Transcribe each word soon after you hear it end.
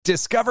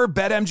Discover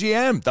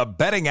BetMGM, the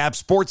betting app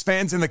sports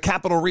fans in the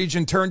capital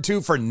region turn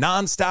to for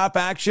nonstop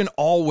action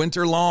all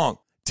winter long.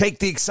 Take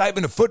the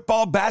excitement of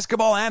football,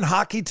 basketball, and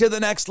hockey to the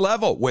next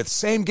level with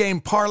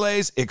same-game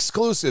parlays,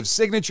 exclusive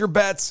signature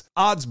bets,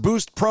 odds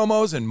boost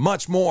promos, and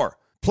much more.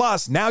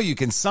 Plus, now you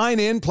can sign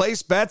in,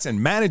 place bets,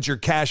 and manage your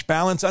cash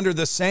balance under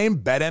the same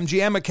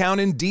BetMGM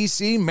account in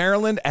D.C.,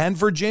 Maryland, and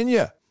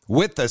Virginia.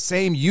 With the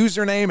same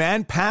username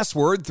and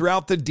password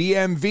throughout the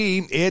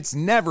DMV, it's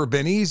never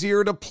been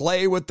easier to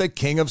play with the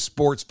king of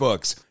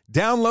sportsbooks.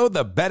 Download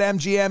the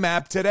BetMGM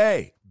app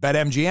today.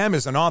 BetMGM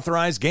is an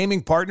authorized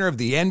gaming partner of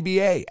the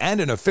NBA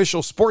and an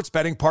official sports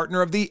betting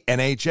partner of the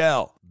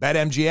NHL.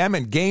 BetMGM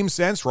and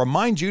GameSense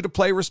remind you to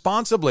play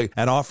responsibly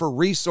and offer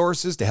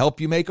resources to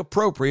help you make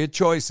appropriate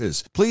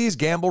choices. Please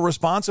gamble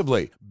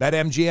responsibly.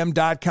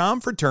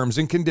 BetMGM.com for terms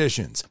and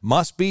conditions.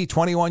 Must be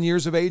 21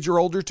 years of age or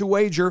older to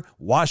wager.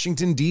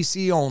 Washington,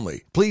 D.C.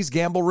 only. Please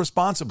gamble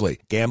responsibly.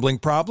 Gambling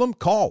problem?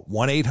 Call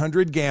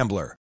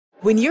 1-800-GAMBLER.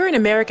 When you're an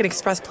American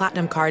Express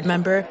Platinum card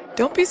member,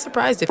 don't be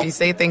surprised if you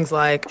say things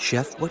like,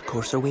 "Chef, what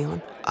course are we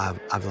on?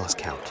 I've lost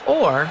count."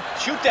 Or,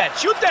 "Shoot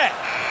that!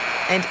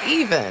 And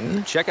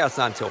even, "Checkout's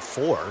not until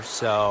 4,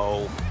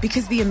 so..."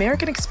 Because the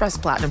American Express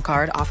Platinum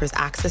Card offers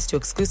access to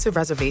exclusive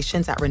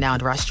reservations at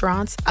renowned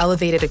restaurants,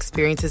 elevated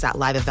experiences at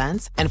live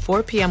events, and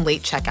 4 p.m.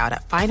 late checkout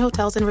at fine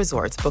hotels and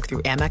resorts booked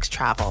through Amex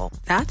Travel.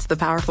 That's the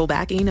powerful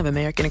backing of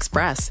American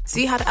Express.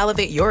 See how to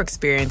elevate your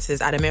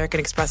experiences at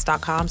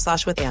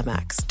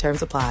americanexpress.com/withAmex.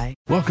 Terms apply.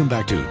 Welcome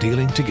back to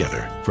Dealing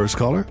Together. First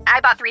caller? I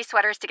bought 3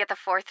 sweaters to get the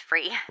 4th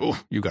free.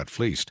 Oh, you got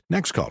fleeced.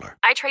 Next caller?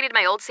 I traded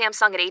my old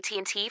Samsung at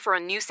AT&T for a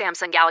new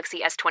Samsung Galaxy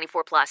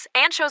S24 Plus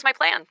and chose my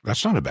plan.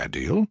 That's not a bad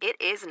deal. It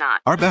is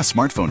not. Our best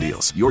smartphone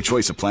deals. Your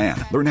choice of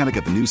plan. Learn how to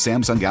get the new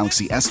Samsung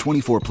Galaxy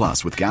S24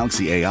 Plus with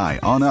Galaxy AI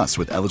on us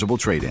with eligible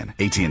trade-in.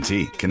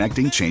 AT&T.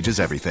 Connecting changes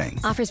everything.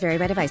 Offers vary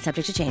by device.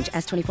 Subject to change.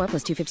 S24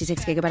 plus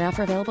 256 gigabyte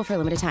offer available for a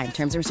limited time.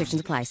 Terms and restrictions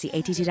apply. See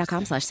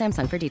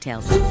att.com/Samsung for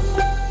details.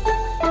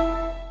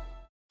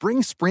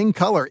 Bring spring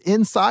color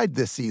inside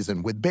this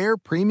season with Behr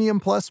Premium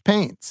Plus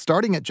paint,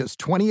 starting at just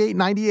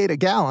 $28.98 a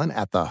gallon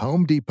at the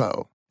Home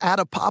Depot. Add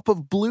a pop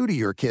of blue to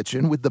your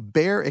kitchen with the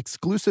Behr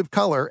exclusive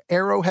color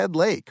Arrowhead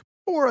Lake,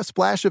 or a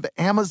splash of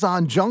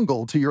Amazon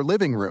Jungle to your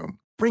living room.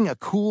 Bring a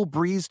cool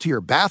breeze to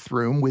your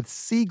bathroom with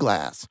Sea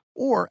Glass,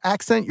 or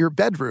accent your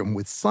bedroom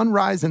with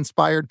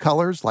sunrise-inspired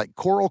colors like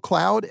Coral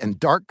Cloud and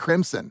Dark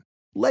Crimson.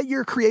 Let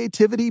your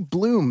creativity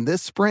bloom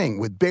this spring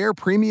with Behr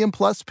Premium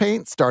Plus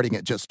paint starting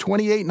at just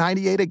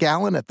 $28.98 a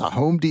gallon at the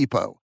Home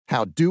Depot.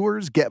 How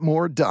doers get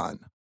more done.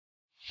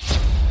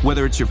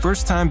 Whether it's your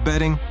first time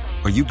betting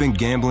or you've been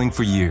gambling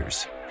for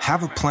years,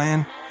 have a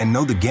plan and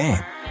know the game.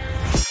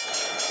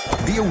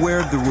 Be aware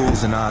of the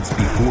rules and odds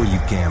before you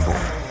gamble.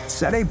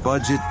 Set a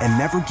budget and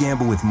never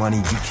gamble with money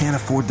you can't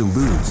afford to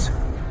lose.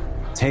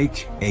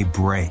 Take a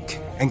break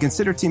and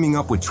consider teaming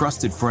up with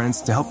trusted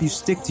friends to help you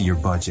stick to your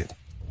budget.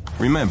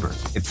 Remember,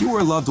 if you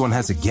or a loved one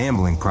has a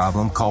gambling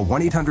problem, call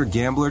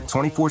 1-800-GAMBLER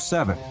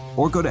 24/7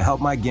 or go to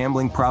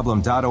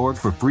helpmygamblingproblem.org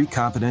for free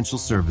confidential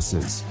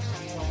services.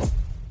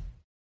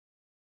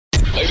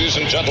 Ladies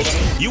and gentlemen,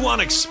 you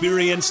want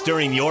experience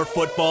during your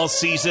football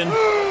season?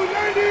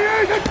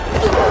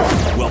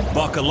 Well,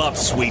 buckle up,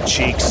 sweet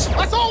cheeks.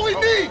 That's all we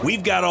need.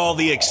 We've got all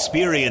the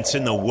experience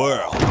in the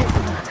world.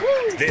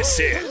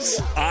 This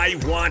is I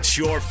Want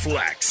Your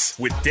Flex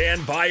with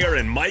Dan Beyer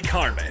and Mike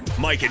Harmon.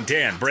 Mike and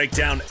Dan break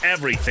down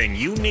everything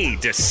you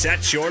need to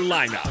set your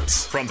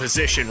lineups. From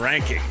position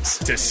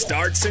rankings to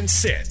starts and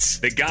sits,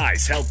 the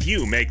guys help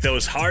you make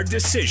those hard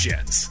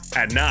decisions.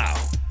 And now,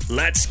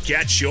 let's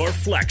get your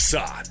flex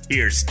on.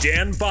 Here's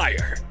Dan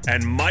Beyer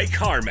and Mike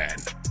Harmon.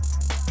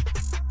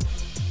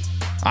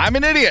 I'm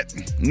an idiot.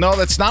 No,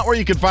 that's not where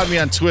you can find me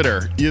on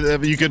Twitter.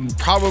 You could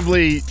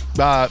probably,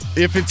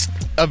 if it's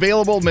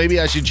available, maybe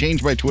I should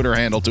change my Twitter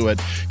handle to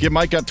it. Get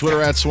Mike on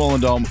Twitter at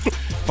Swollen Dome.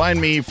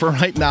 Find me for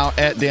right now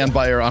at Dan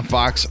Beyer on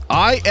Fox.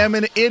 I am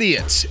an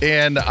idiot,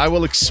 and I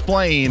will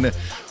explain,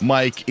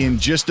 Mike, in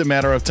just a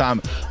matter of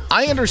time.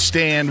 I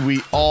understand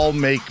we all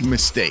make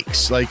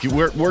mistakes. Like,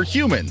 we're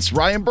humans.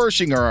 Ryan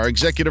Bershinger, our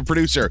executive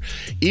producer,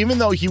 even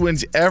though he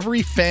wins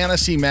every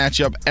fantasy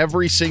matchup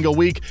every single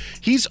week,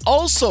 he's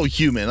also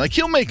human. Like,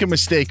 he'll make a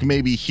mistake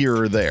maybe here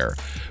or there.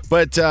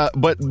 But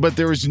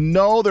there is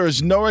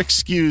no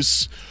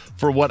excuse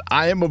for what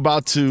I am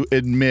about to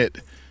admit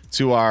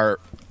to our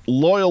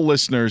loyal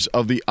listeners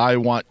of the I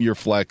Want Your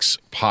Flex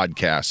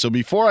podcast. So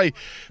before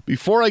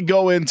I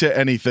go into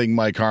anything,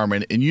 Mike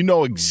Harmon, and you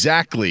know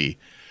exactly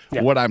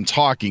what I'm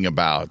talking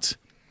about,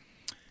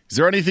 is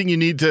there anything you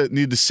need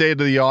to say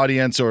to the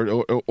audience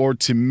or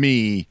to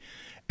me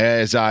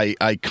as I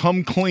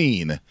come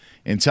clean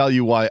and tell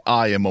you why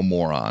I am a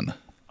moron?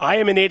 I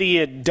am an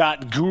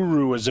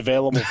idiot.guru is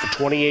available for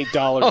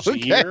 $28 a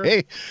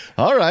year.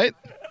 All right.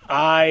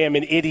 I am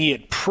an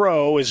idiot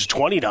pro is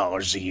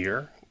 $20 a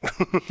year.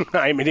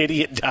 I'm an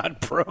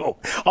idiot.pro.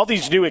 All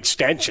these new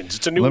extensions.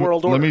 It's a new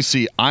world order. Let me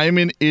see. I'm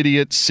an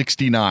idiot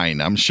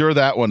 69. I'm sure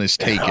that one is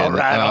taken. All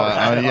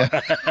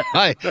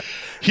right.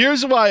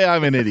 Here's why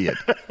I'm an idiot.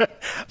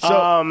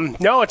 So,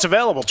 no, it's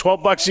available.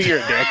 $12 a year,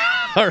 Dan.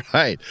 All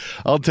right.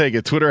 I'll take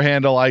it. Twitter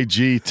handle,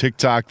 IG,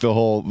 TikTok, the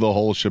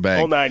whole shebang.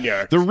 Whole 9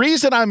 yards. The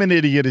reason I'm an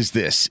idiot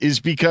is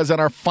because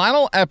on our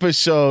final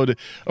episode,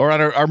 or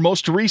on our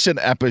most recent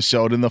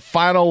episode, in the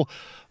final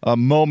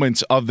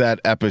moments of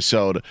that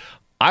episode,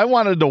 I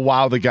wanted to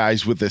wow the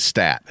guys with this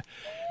stat.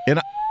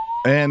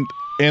 And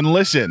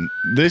listen,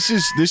 this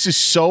is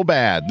so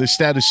bad. This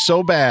stat is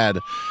so bad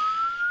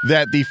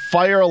that the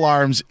fire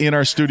alarms in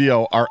our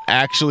studio are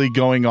actually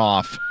going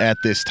off at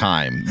this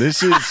time.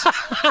 This is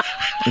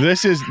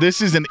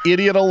an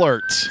idiot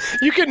alert.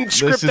 You couldn't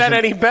script that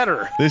any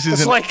better. This is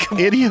it's an like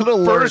idiot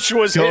alert Birch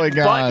was going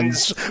hitting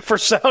buttons for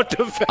sound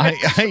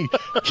effects.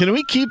 Can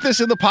we keep this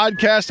in the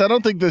podcast? I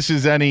don't think this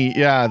is any.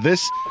 Yeah,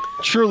 this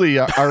truly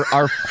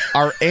our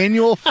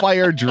annual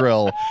fire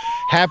drill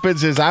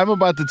happens as I'm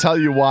about to tell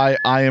you why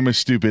I am a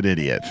stupid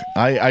idiot.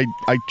 I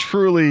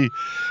truly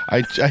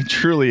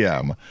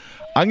am.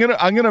 I'm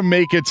gonna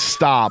make it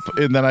stop,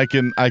 and then I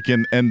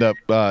can end up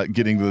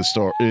getting to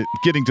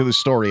the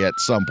story at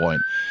some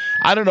point.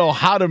 I don't know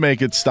how to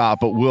make it stop,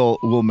 but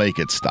we'll make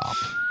it stop.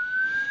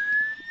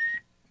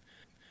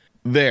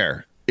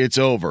 There, it's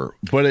over.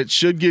 But it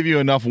should give you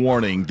enough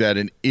warning that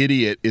an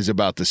idiot is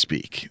about to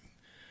speak.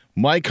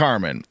 Mike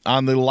Harmon,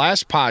 on the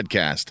last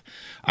podcast,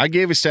 I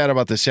gave a stat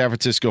about the San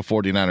Francisco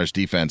 49ers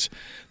defense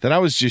that I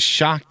was just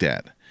shocked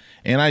at,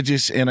 and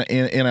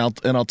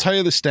I'll tell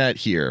you the stat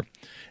here.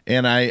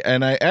 And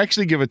I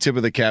actually give a tip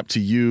of the cap to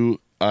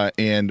you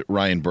and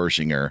Ryan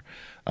Bershinger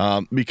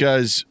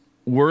because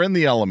we're in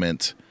the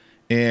element,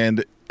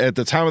 and at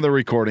the time of the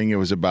recording, it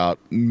was about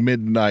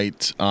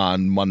midnight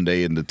on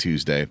Monday into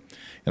Tuesday,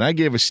 and I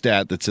gave a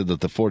stat that said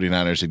that the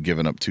 49ers had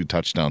given up 2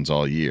 touchdowns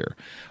all year.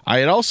 I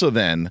had also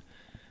then,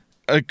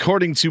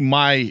 according to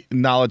my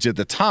knowledge at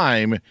the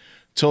time,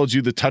 told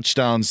you the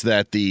touchdowns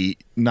that the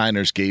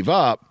Niners gave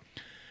up.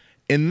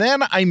 And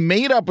then I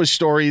made up a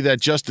story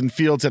that Justin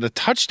Fields had a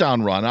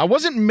touchdown run. I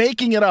wasn't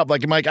making it up.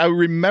 Like I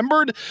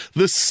remembered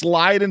the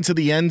slide into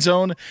the end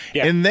zone.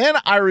 Yeah. And then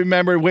I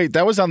remembered, wait,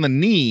 that was on the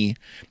knee.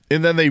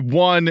 And then they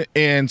won,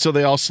 and so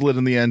they all slid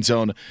in the end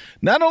zone.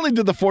 Not only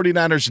did the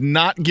 49ers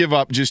not give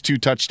up just 2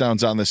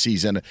 touchdowns on the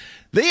season,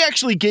 they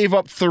actually gave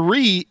up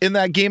 3 in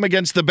that game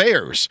against the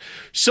Bears.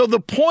 So the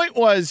point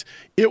was,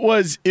 it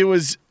was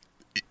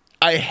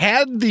I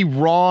had the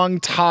wrong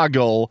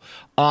toggle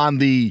on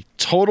the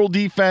total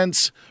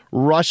defense,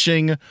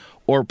 rushing,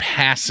 or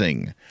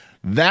passing.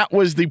 That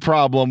was the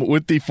problem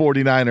with the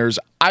 49ers.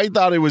 I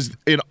thought it was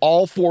in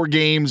all 4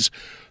 games,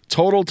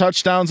 total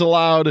touchdowns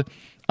allowed.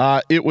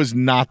 It was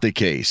not the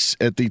case.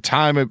 At the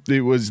time,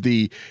 it was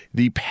the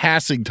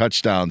passing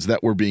touchdowns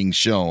that were being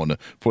shown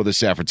for the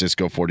San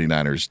Francisco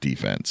 49ers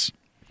defense.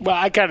 Well,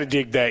 I kind of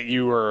dig that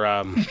you were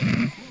I'm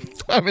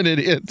an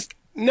idiot.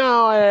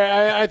 No,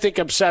 I think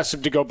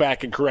obsessive to go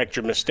back and correct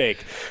your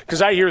mistake,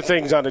 because I hear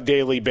things on a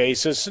daily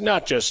basis,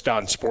 not just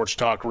on sports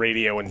talk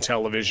radio and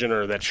television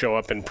or that show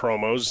up in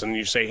promos, and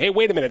you say, hey,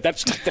 wait a minute,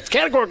 that's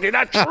categorically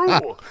not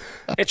true.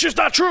 It's just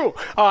not true.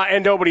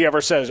 And nobody ever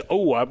says,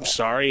 oh, I'm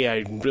sorry,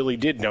 I really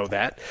did know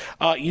that.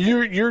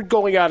 You're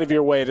going out of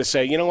your way to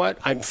say, you know what,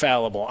 I'm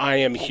fallible, I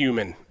am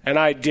human, and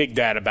I dig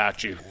that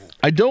about you.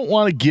 I don't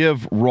want to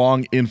give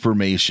wrong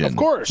information. Of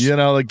course. You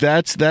know, like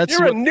that's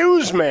You're a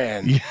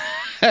newsman.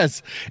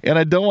 Yes, and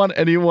I don't want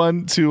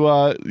anyone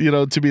to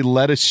to be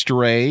led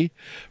astray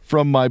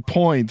from my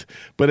point.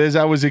 But as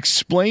I was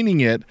explaining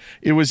it,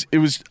 it was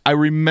I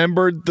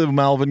remembered the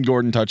Melvin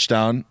Gordon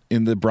touchdown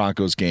in the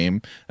Broncos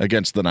game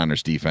against the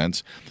Niners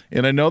defense,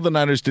 and I know the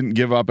Niners didn't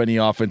give up any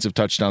offensive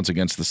touchdowns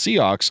against the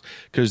Seahawks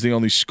because the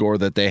only score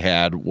that they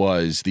had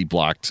was the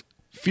blocked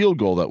field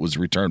goal that was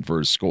returned for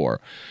a score.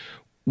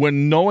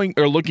 When knowing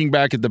or looking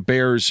back at the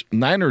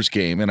Bears-Niners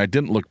game, and I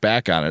didn't look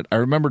back on it, I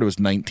remembered it was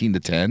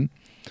 19-10.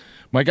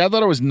 Mike, I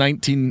thought it was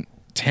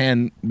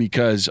 19-10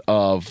 because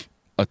of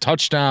a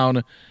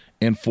touchdown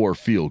and 4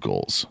 field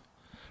goals.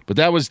 But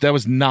that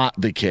was not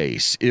the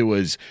case. It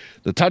was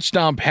the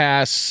touchdown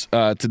pass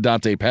to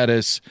Dante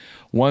Pettis,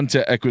 one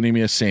to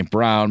Equanimeous St.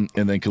 Brown,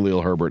 and then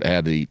Khalil Herbert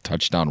had the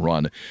touchdown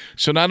run.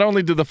 So not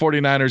only did the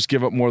 49ers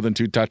give up more than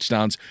 2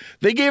 touchdowns,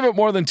 they gave up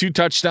more than 2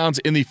 touchdowns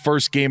in the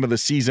first game of the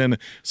season.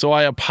 So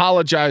I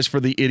apologize for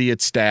the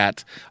idiot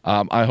stat.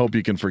 I hope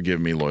you can forgive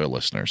me, loyal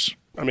listeners.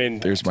 I mean,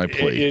 there's my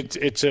plea.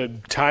 It's a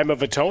time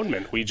of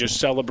atonement. We just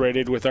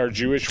celebrated with our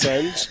Jewish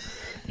friends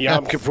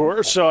Yom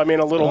Kippur. So I mean,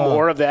 a little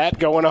more of that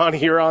going on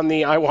here on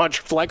the I Want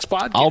Your Flex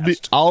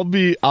podcast.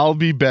 I'll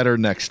be better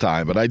next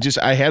time. But I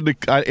had to,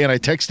 and I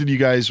texted you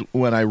guys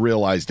when I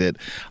realized it.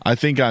 I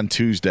think on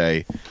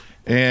Tuesday,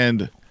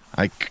 and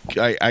I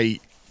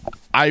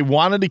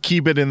wanted to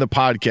keep it in the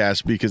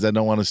podcast because I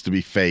don't want us to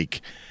be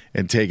fake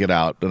and take it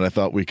out. And I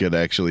thought we could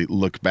actually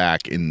look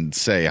back and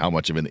say how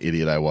much of an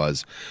idiot I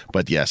was.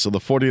 But yeah, so the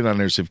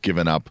 49ers have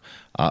given up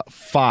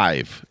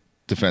 5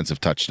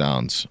 defensive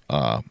touchdowns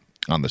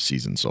on the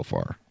season so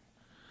far.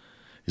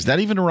 Is that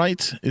even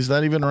right?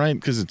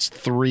 Because it's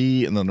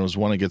 3, and then there was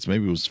one against,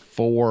 maybe it was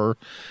 4.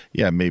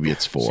 Yeah, maybe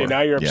it's 4. See,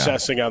 now you're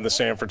obsessing on the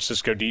San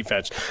Francisco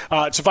defense.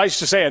 Suffice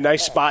to say, a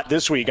nice spot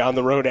this week on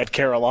the road at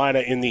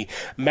Carolina in the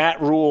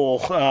Matt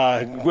Rule.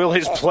 Will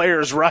his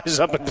players rise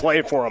up and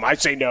play for him? I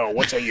say no.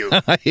 What say you?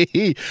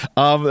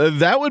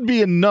 That would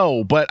be a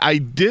no, but I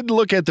did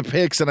look at the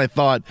picks, and I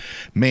thought,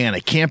 man,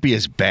 it can't be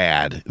as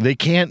bad. They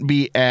can't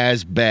be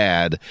as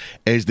bad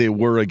as they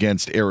were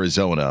against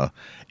Arizona.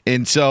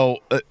 And so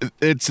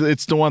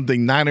it's the one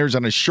thing. Niners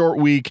on a short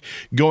week,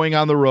 going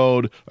on the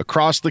road,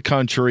 across the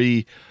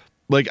country.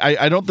 Like,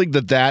 I don't think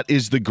that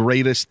is the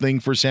greatest thing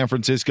for San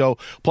Francisco.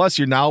 Plus,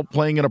 you're now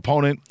playing an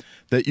opponent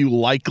that you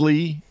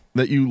likely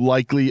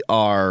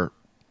are,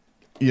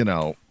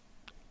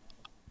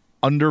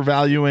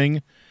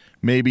 undervaluing,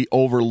 maybe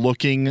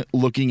overlooking,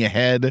 looking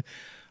ahead.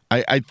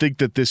 I think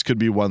that this could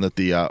be one that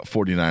the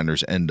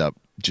 49ers end up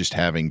just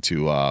having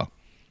to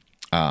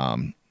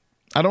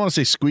I don't want to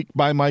say squeak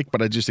by, Mike,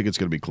 but I just think it's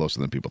going to be closer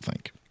than people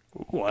think.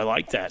 Ooh, I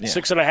like that. Yeah.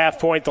 6.5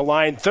 point the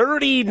line,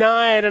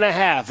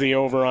 39.5 the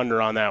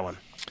over-under on that one.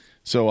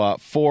 So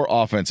 4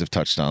 offensive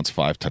touchdowns,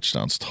 5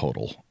 touchdowns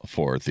total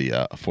for the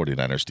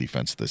 49ers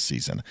defense this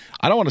season.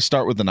 I don't want to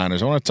start with the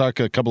Niners. I want to talk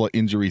a couple of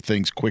injury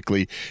things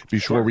quickly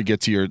before we get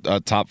to your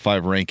top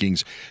 5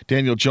 rankings.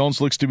 Daniel Jones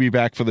looks to be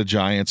back for the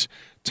Giants.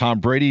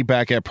 Tom Brady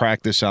back at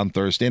practice on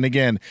Thursday. And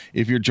again,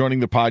 if you're joining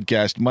the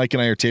podcast, Mike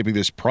and I are taping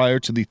this prior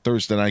to the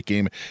Thursday night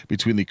game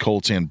between the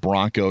Colts and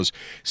Broncos.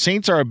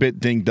 Saints are a bit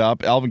dinged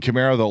up. Alvin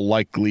Kamara, though,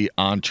 likely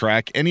on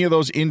track. Any of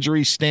those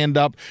injuries stand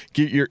up?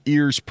 Get your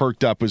ears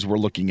perked up as we're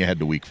looking ahead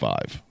to Week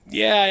 5.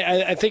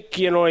 Yeah, I think,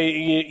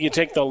 you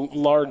take the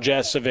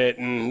largesse of it,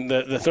 and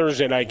the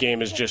Thursday night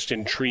game is just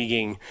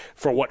intriguing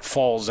for what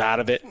falls out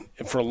of it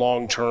for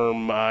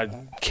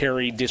long-term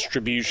carry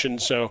distribution.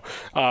 So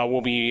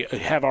we'll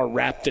have our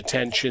rapt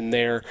attention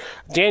there.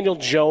 Daniel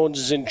Jones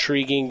is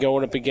intriguing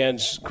going up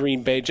against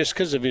Green Bay just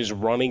because of his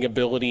running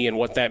ability and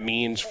what that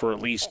means for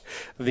at least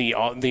the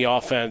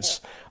offense.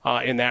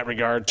 In that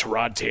regard,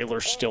 Tyrod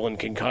Taylor's still in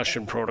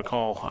concussion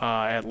protocol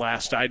at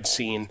last I'd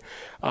seen.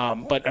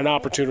 But an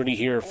opportunity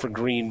here for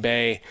Green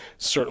Bay,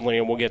 certainly,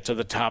 and we'll get to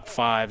the top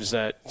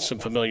 5s, some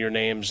familiar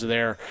names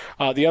there.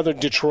 The other,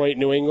 Detroit,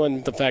 New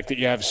England, the fact that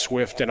you have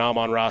Swift and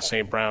Amon-Ra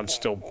St. Brown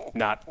still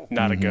not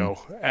a go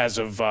as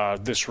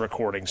of this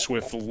recording.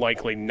 Swift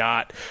likely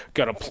not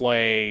going to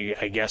play,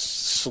 I guess,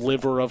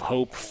 sliver of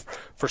hope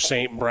for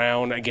St.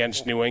 Brown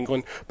against New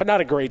England, but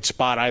not a great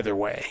spot either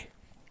way.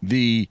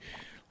 The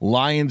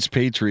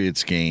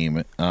Lions-Patriots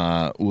game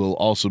will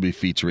also be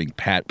featuring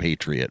Pat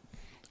Patriot.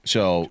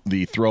 So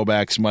the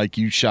throwbacks, Mike,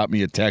 you shot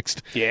me a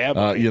text,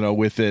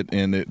 with it,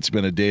 and it's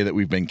been a day that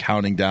we've been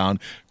counting down.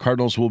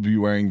 Cardinals will be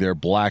wearing their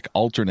black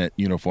alternate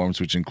uniforms,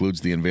 which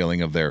includes the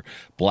unveiling of their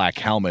black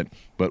helmet,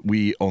 but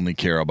we only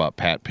care about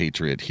Pat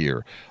Patriot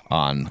here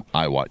on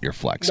I Want Your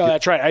Flex. No,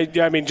 that's right.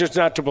 I mean, just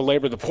not to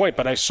belabor the point,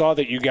 but I saw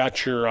that you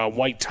got your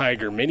White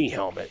Tiger mini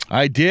helmet.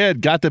 I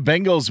did. Got the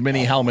Bengals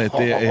mini helmet.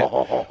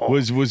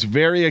 Was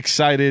very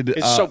excited.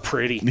 It's so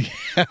pretty.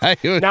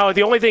 Now,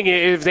 the only thing,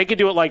 if they could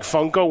do it like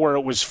Funko where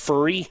it was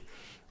furry,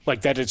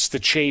 like that it's the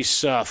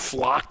Chase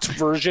flocked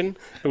version,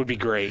 it would be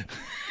great.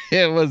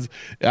 It was.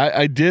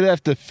 I did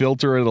have to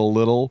filter it a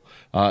little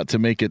to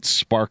make it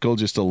sparkle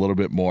just a little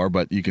bit more,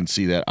 but you can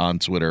see that on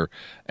Twitter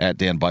at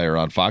Dan Beyer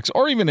on Fox,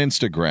 or even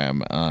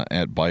Instagram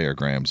at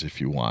Beyergrams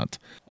if you want.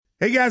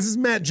 Hey guys, this is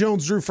Matt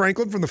Jones, Drew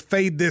Franklin from the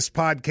Fade This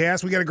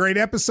podcast. We got a great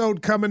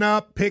episode coming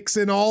up, picks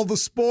in all the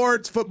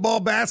sports, football,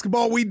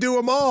 basketball, we do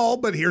them all,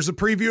 but here's a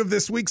preview of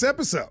this week's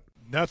episode.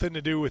 Nothing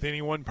to do with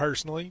anyone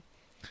personally,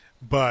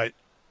 but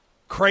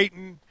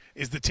Creighton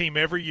is the team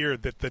every year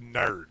that the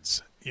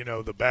nerds,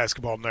 the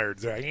basketball nerds,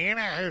 they're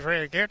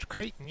like, get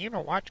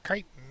Creighton, watch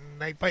Creighton.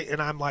 They play,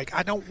 and I'm like,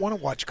 I don't want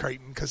to watch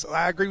Creighton because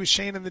I agree with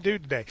Shane and the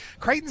dude today.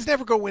 Creighton's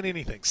never going to win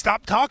anything.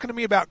 Stop talking to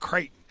me about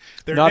Creighton.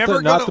 They're not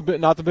never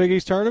not the Big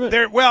East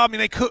tournament. Well, I mean,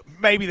 they could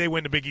maybe they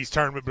win the Big East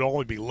tournament, but it'll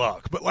only be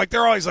luck. But like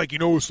they're always like,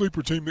 a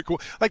sleeper team that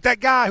like that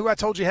guy who I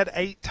told you had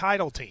 8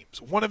 title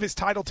teams. One of his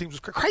title teams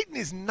was Creighton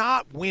is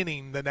not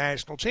winning the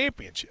national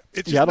championship.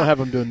 I don't have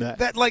them doing that.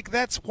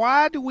 That's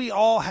why do we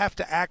all have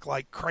to act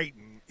like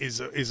Creighton is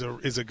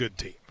a good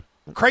team?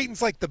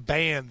 Creighton's like the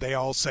band they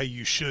all say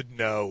you should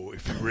know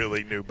if you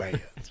really knew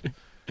bands.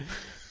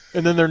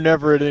 And then they're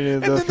never at any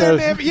of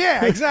the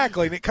yeah,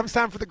 exactly. And it comes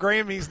time for the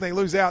Grammys, and they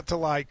lose out to,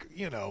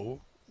 Lil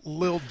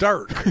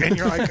Durk. And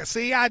you're like,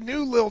 see, I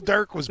knew Lil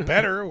Durk was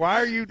better. Why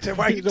are you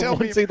telling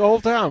me? See the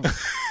whole time.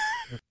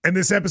 And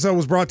this episode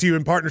was brought to you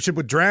in partnership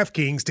with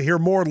DraftKings. To hear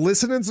more,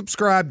 listen and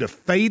subscribe to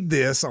Fade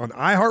This on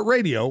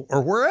iHeartRadio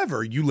or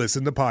wherever you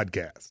listen to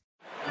podcasts.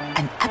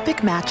 An epic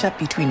matchup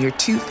between your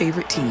two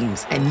favorite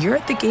teams, and you're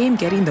at the game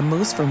getting the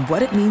most from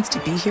what it means to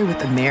be here with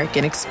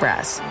American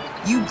Express.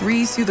 You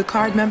breeze through the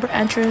card member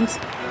entrance,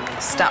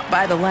 stop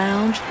by the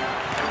lounge.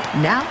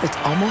 Now it's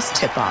almost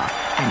tip-off,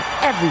 and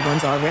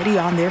everyone's already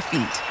on their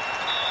feet.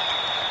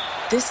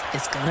 This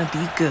is gonna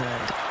be good.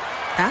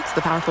 That's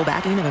the powerful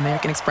backing of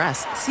American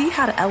Express. See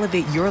how to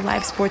elevate your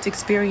live sports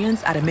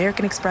experience at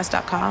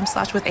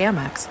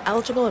americanexpress.com/withAmex.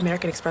 Eligible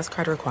American Express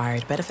card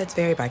required. Benefits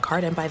vary by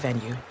card and by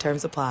venue.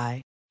 Terms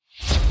apply.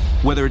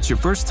 Whether it's your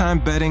first time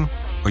betting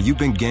or you've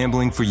been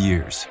gambling for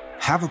years,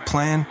 have a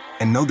plan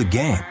and know the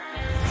game.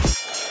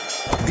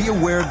 Be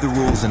aware of the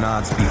rules and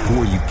odds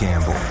before you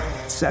gamble.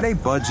 Set a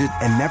budget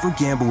and never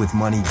gamble with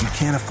money you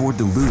can't afford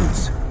to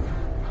lose.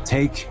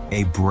 Take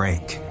a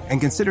break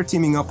and consider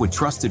teaming up with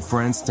trusted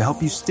friends to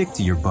help you stick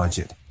to your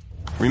budget.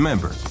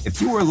 Remember,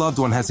 if you or a loved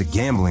one has a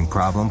gambling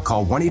problem,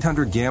 call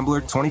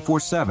 1-800-GAMBLER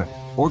 24/7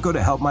 or go to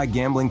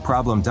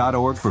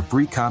helpmygamblingproblem.org for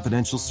free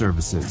confidential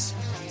services.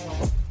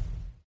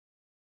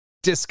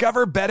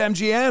 Discover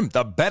BetMGM,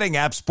 the betting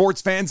app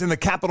sports fans in the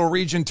capital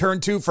region turn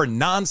to for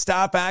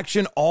nonstop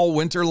action all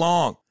winter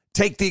long.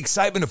 Take the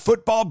excitement of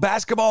football,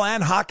 basketball,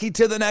 and hockey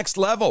to the next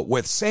level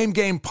with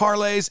same-game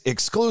parlays,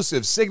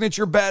 exclusive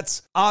signature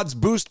bets, odds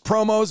boost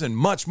promos, and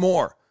much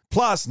more.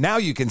 Plus, now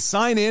you can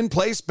sign in,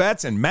 place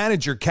bets, and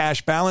manage your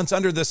cash balance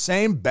under the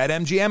same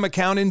BetMGM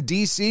account in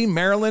D.C.,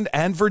 Maryland,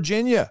 and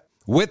Virginia.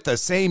 With the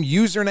same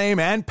username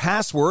and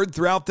password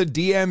throughout the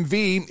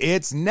DMV,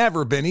 it's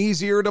never been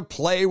easier to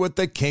play with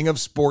the king of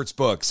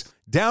sportsbooks.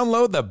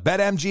 Download the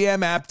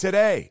BetMGM app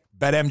today.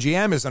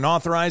 BetMGM is an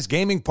authorized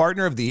gaming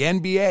partner of the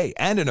NBA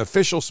and an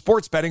official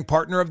sports betting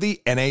partner of the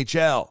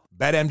NHL.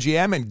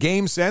 BetMGM and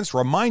GameSense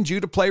remind you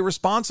to play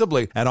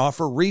responsibly and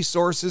offer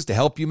resources to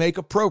help you make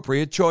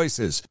appropriate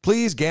choices.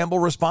 Please gamble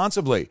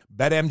responsibly.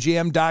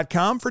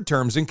 BetMGM.com for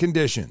terms and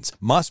conditions.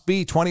 Must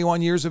be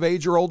 21 years of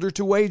age or older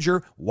to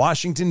wager.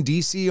 Washington,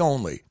 D.C.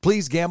 only.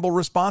 Please gamble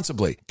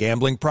responsibly.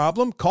 Gambling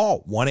problem?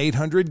 Call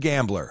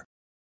 1-800-GAMBLER.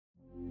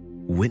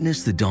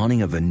 Witness the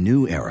dawning of a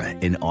new era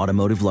in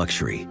automotive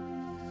luxury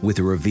with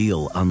a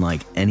reveal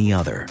unlike any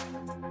other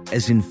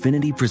as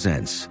Infiniti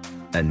presents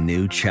a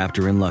new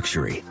chapter in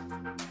luxury,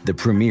 the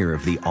premiere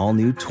of the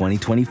all-new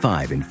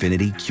 2025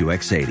 Infiniti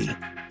QX80.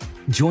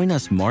 Join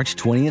us March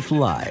 20th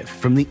live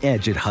from the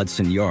Edge at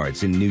Hudson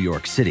Yards in New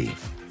York City,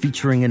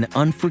 featuring an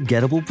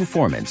unforgettable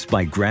performance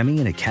by Grammy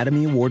and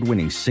Academy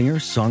Award-winning singer,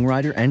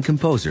 songwriter, and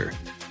composer,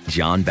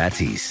 Jon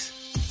Batiste.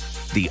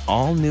 The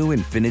all-new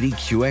Infiniti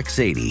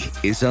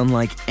QX80 is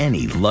unlike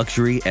any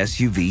luxury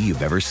SUV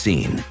you've ever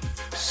seen.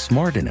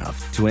 Smart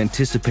enough to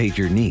anticipate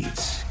your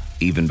needs,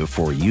 even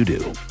before you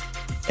do.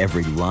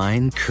 Every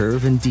line,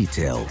 curve, and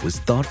detail was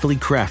thoughtfully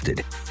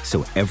crafted,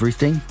 so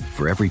everything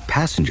for every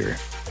passenger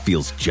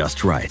feels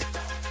just right.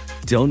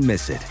 Don't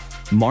miss it.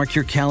 Mark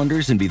your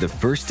calendars and be the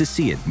first to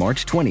see it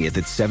March 20th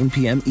at 7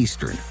 p.m.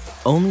 Eastern,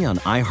 only on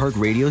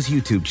iHeartRadio's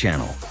YouTube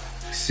channel.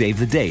 Save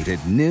the date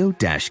at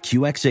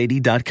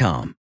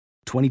new-QX80.com.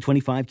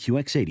 2025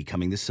 QX80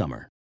 coming this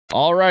summer.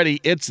 All righty,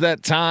 it's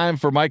that time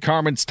for Mike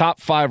Harmon's top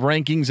 5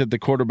 rankings at the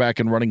quarterback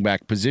and running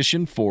back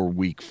position for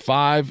Week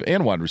 5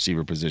 and wide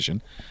receiver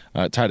position,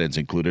 tight ends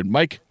included.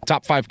 Mike,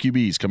 top 5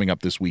 QBs coming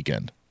up this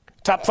weekend.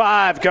 Top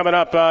 5 coming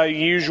up,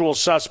 usual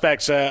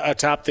suspects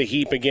atop the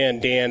heap again,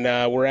 Dan.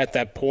 We're at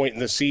that point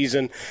in the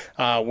season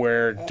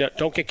where,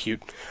 don't get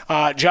cute,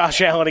 Josh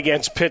Allen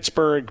against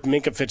Pittsburgh,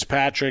 Minkah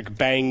Fitzpatrick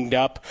banged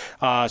up,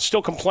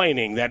 still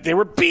complaining that they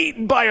were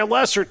beaten by a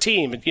lesser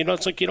team. You know,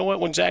 it's like, you know what,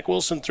 when Zach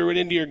Wilson threw it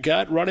into your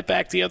gut, run it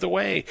back the other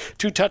way.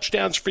 2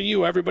 touchdowns for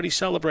you, everybody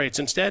celebrates.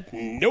 Instead,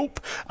 nope.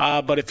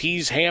 But if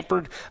he's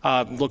hampered,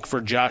 look for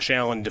Josh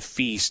Allen to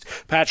feast.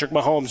 Patrick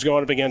Mahomes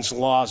going up against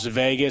Las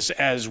Vegas,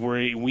 as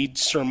we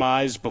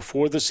surmised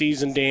before the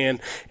season, Dan,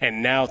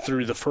 and now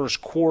through the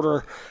first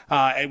quarter,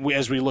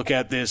 as we look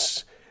at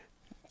this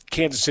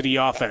Kansas City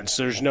offense,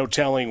 there's no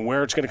telling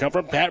where it's going to come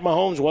from. Pat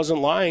Mahomes wasn't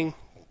lying.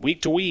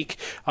 Week to week,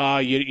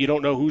 you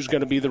don't know who's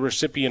going to be the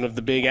recipient of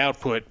the big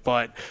output,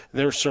 but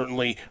they're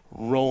certainly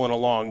rolling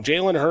along.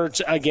 Jalen Hurts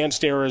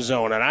against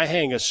Arizona, and I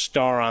hang a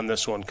star on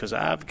this one because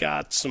I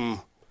got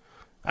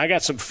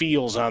some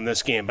feels on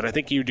this game, but I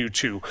think you do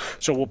too.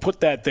 So we'll put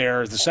that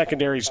there. The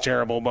secondary's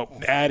terrible,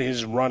 but add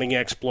his running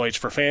exploits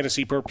for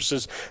fantasy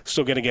purposes,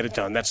 still going to get it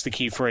done. That's the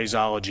key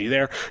phraseology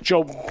there.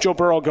 Joe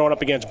Burrow going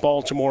up against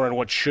Baltimore in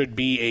what should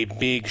be a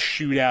big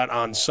shootout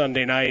on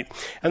Sunday night.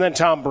 And then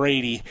Tom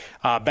Brady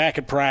back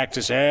at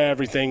practice,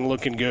 everything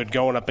looking good,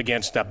 going up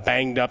against a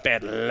banged-up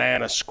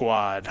Atlanta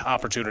squad.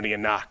 Opportunity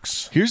in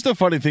Knox. Here's the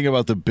funny thing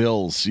about the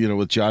Bills,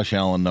 with Josh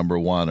Allen number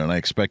 1, and I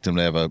expect him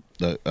to have a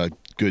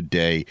good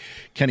day.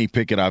 Kenny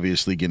Pickett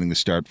obviously getting the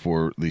start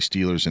for the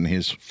Steelers in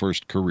his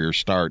first career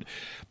start.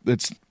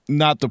 It's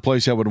not the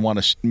place I would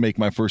want to make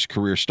my first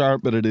career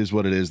start, but it is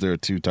what it is. They're a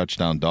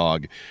 2-touchdown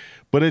dog.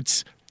 But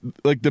it's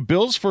like the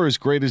Bills, for as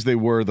great as they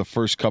were the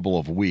first couple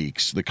of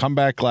weeks, the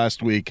comeback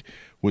last week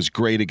was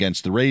great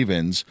against the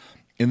Ravens.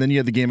 And then you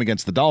had the game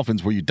against the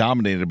Dolphins where you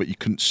dominated, but you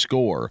couldn't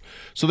score.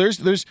 So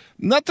there's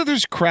not that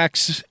there's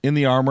cracks in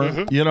the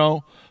armor,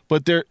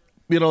 but they're,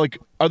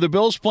 are the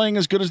Bills playing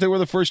as good as they were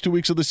the first 2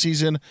 weeks of the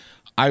season?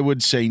 I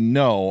would say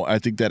no. I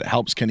think that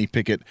helps Kenny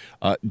Pickett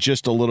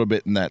just a little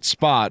bit in that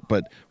spot.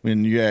 But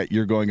when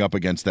you're going up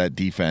against that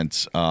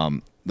defense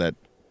that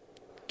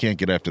can't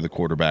get after the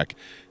quarterback.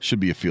 Should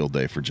be a field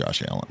day for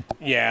Josh Allen.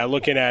 Yeah,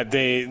 looking at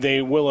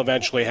they will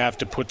eventually have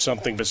to put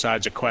something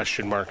besides a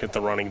question mark at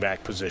the running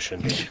back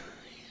position.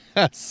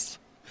 Yes.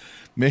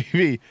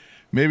 Maybe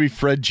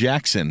Fred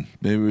Jackson.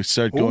 Maybe we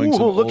start going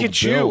to look old at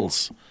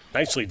Bills. you.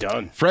 Nicely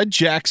done. Fred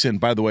Jackson,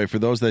 by the way, for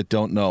those that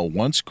don't know,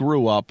 once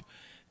grew up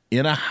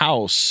in a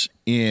house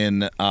in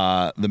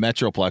the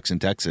Metroplex in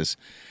Texas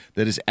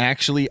that is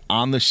actually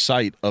on the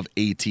site of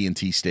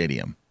AT&T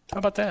Stadium. How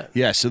about that?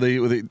 Yeah, so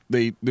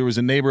they there was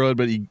a neighborhood,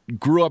 but he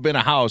grew up in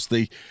a house.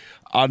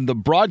 On the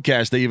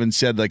broadcast, they even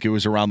said like it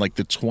was around like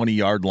the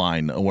 20-yard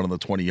line. One of the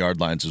 20-yard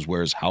lines is where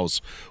his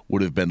house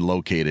would have been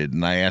located.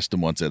 And I asked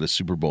him once at a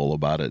Super Bowl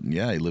about it. And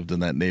yeah, he lived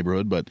in that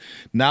neighborhood. But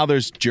now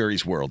there's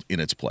Jerry's World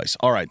in its place.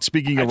 All right,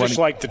 speaking of I just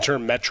like the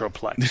term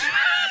Metroplex.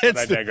 But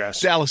I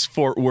digress.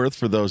 Dallas-Fort Worth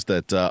for those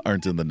that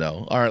aren't in the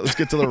know. All right, let's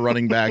get to the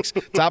running backs.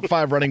 Top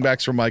 5 running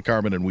backs for Mike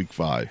Harmon in Week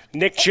 5.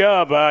 Nick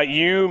Chubb,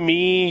 you,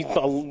 me,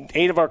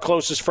 8 of our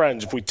closest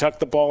friends. If we tuck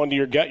the ball into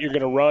your gut, you're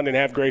going to run and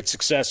have great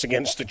success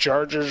against the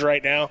Chargers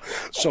right now.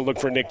 So look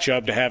for Nick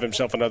Chubb to have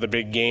himself another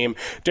big game.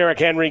 Derrick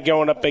Henry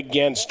going up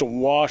against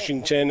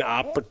Washington.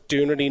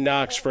 Opportunity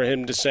knocks for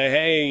him to say,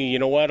 hey, you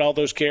know what, all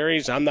those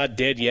carries, I'm not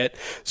dead yet.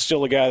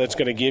 Still a guy that's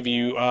going to give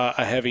you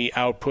a heavy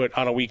output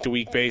on a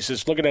week-to-week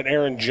basis. Looking at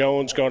Aaron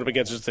Jones going up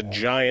against the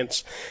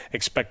Giants,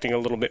 expecting a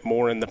little bit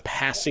more in the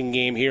passing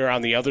game here.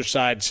 On the other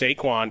side,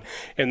 Saquon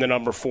in the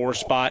number 4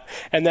 spot.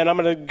 And then I'm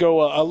going to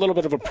go a little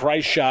bit of a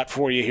price shot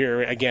for you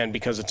here, again,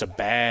 because it's a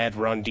bad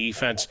run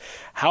defense.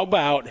 How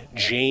about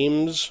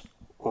James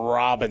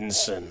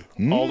Robinson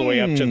all the way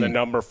up to the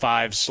number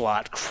 5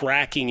 slot,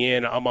 cracking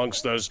in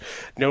amongst those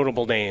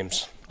notable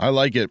names? I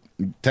like it.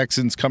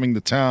 Texans coming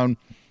to town.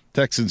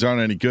 Texans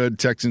aren't any good.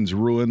 Texans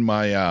ruined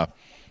my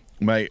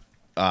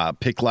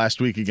pick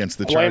last week against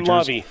the Chargers. Blame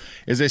Lovey.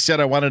 As I said,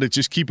 I wanted to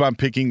just keep on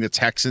picking the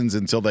Texans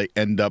until they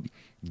end up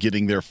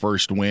getting their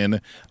first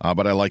win,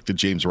 but I like the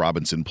James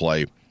Robinson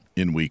play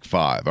in Week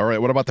 5. All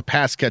right, what about the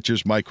pass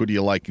catchers, Mike? Who do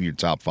you like in your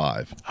top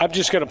 5? I'm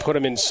just going to put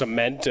him in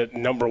cement at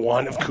number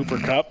 1 of Cooper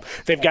Kupp.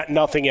 They've got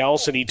nothing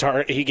else, and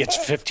he gets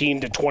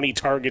 15 to 20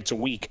 targets a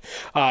week.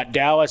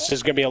 Dallas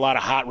is going to be a lot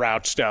of hot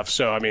route stuff,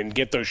 so, I mean,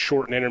 get those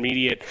short and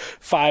intermediate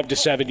 5 to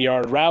 7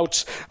 yard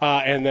routes,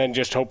 and then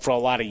just hope for a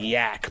lot of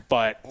yak,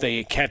 but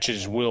the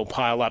catches will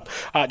pile up.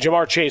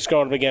 Jamar Chase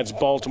going up against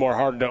Baltimore,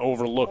 hard to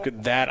overlook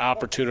that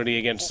opportunity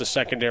against the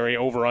secondary.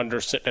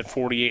 Over-under sitting at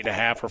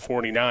 48.5 or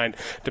 49,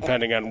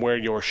 depending on where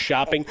you're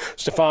shopping.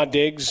 Stephon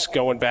Diggs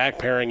going back,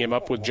 pairing him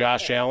up with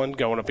Josh Allen,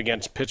 going up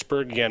against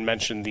Pittsburgh. Again,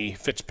 mentioned the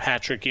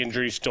Fitzpatrick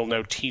injury, still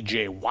no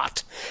TJ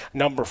Watt.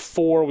 Number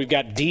 4, we've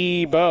got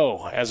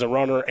Debo as a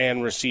runner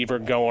and receiver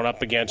going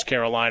up against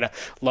Carolina.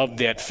 Loved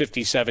that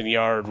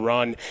 57-yard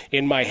run.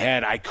 In my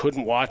head, I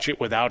couldn't watch it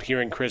without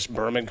hearing Chris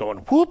Berman going,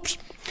 whoops,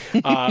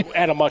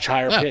 at a much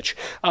higher pitch.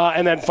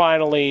 And then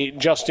finally,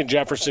 Justin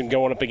Jefferson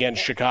going up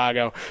against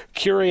Chicago.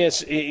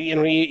 Curious,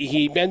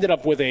 he ended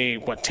up with a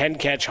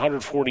 10-catch,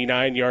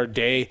 149-yard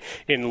day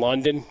in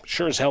London.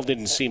 Sure as hell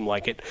didn't seem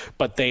like it,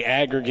 but they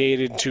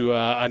aggregated to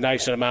a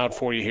nice amount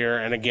for you here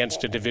and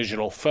against a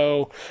divisional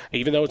foe.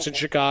 Even though it's in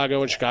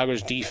Chicago and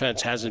Chicago's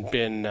defense hasn't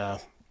been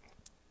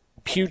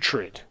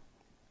putrid.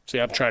 See,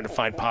 I'm trying to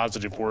find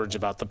positive words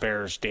about the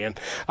Bears, Dan.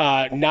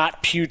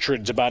 Not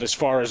putrid's about as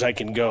far as I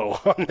can go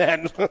on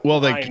that.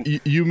 Well,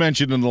 you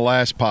mentioned in the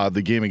last pod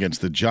the game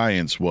against the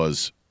Giants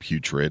was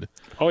putrid.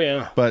 Oh,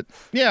 yeah. But,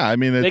 yeah, I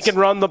mean, they can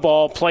run the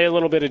ball, play a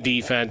little bit of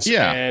defense,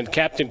 yeah. And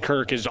Captain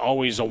Kirk is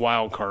always a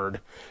wild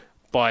card,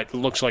 but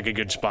looks like a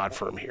good spot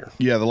for him here.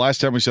 Yeah, the last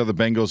time we saw the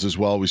Bengals as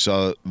well, we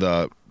saw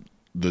the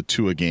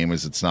Tua game,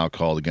 as it's now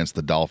called, against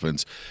the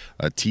Dolphins.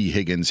 T.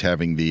 Higgins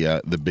having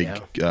the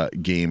big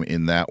game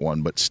in that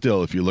one. But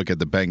still, if you look at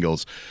the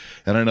Bengals,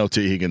 and I know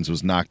T. Higgins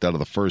was knocked out of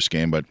the first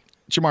game, but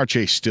Jamar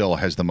Chase still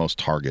has the most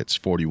targets,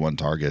 41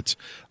 targets.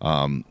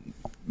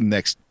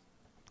 Next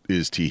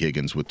is T.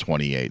 Higgins with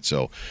 28.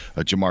 So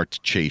Jamar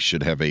Chase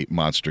should have a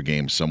monster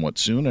game somewhat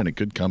soon, and it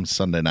could come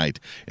Sunday night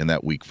in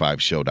that Week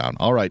 5 showdown.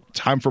 All right,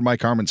 time for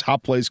Mike Harmon's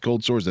Hot Plays,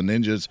 Cold Sores, and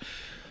Ninjas.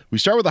 We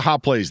start with the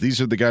hot plays. These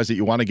are the guys that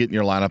you want to get in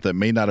your lineup that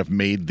may not have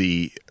made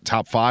the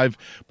top 5,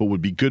 but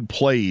would be good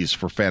plays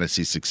for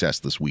fantasy success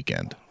this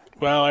weekend.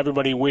 Well,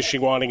 everybody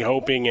wishing, wanting,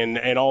 hoping,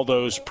 and all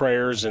those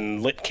prayers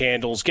and lit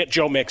candles. Get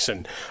Joe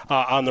Mixon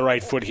on the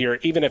right foot here,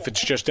 even if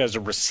it's just as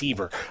a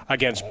receiver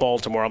against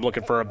Baltimore. I'm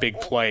looking for a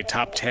big play,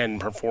 top 10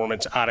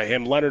 performance out of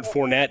him. Leonard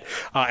Fournette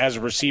as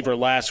a receiver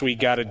last week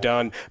got it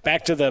done.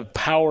 Back to the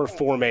power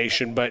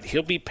formation, but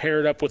he'll be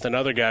paired up with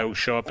another guy who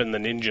show up in the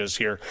Ninjas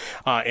here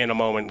in a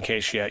moment in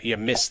case you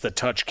missed the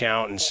touch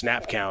count and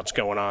snap counts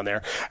going on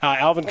there.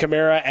 Alvin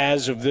Kamara,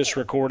 as of this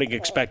recording,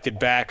 expected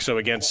back, so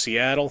against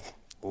Seattle,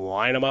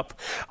 line them up.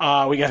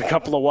 We got a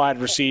couple of wide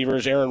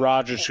receivers. Aaron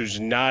Rodgers, who's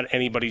not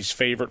anybody's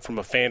favorite from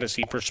a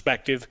fantasy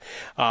perspective,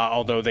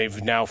 although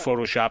they've now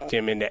photoshopped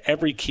him into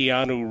every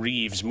Keanu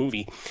Reeves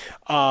movie.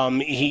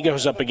 He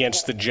goes up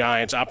against the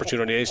Giants.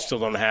 Opportunity, they still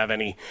don't have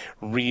any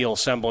real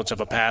semblance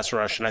of a pass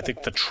rush, and I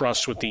think the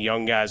trust with the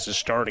young guys is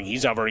starting.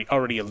 He's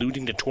already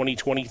alluding to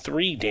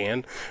 2023,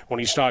 Dan, when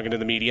he's talking to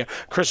the media.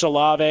 Chris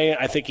Olave,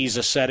 I think he's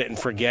a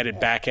set-it-and-forget-it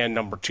back-end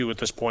number 2 at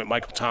this point.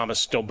 Michael Thomas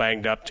still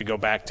banged up to go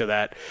back to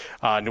that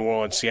New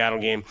Orleans-Seattle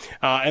game.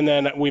 And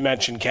then we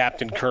mentioned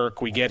Captain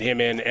Kirk. We get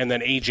him in. And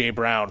then A.J.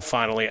 Brown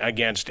finally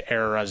against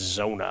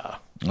Arizona.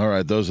 All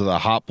right, those are the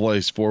hot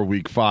plays for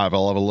Week 5.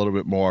 I'll have a little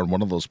bit more on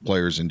one of those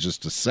players in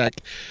just a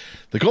sec.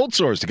 The cold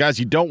sores, the guys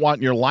you don't want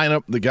in your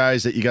lineup, the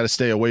guys that you got to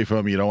stay away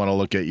from, you don't want to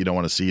look at, you don't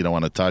want to see, you don't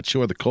want to touch.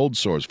 Who are the cold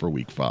sores for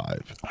Week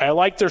 5? I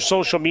like their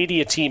social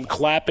media team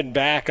clapping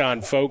back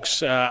on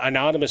folks,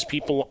 anonymous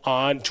people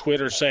on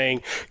Twitter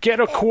saying, get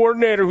a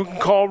coordinator who can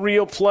call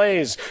real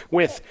plays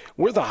with,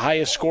 we're the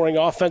highest scoring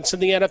offense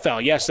in the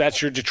NFL. Yes,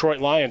 that's your Detroit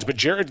Lions, but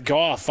Jared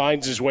Goff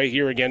finds his way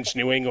here against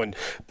New England.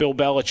 Bill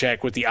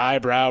Belichick with the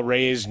eyebrow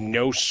raised,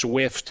 no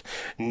Swift,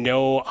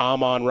 no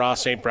Amon-Ra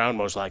St. Brown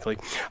most likely.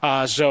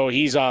 So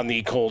he's on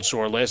the cold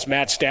sore list.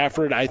 Matt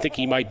Stafford, I think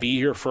he might be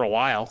here for a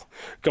while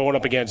going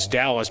up against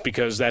Dallas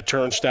because that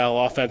turnstile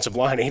offensive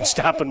line ain't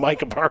stopping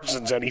Micah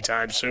Parsons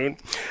anytime soon.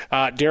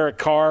 Derek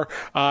Carr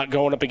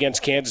going up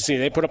against Kansas City.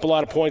 They put up a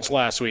lot of points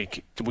last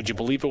week. Would you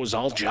believe it was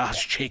all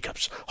Josh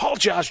Jacobs?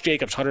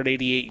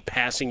 188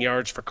 passing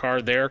yards for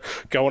Carr there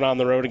going on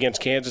the road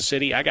against Kansas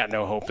City. I got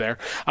no hope there.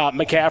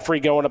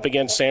 McCaffrey going up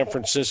against San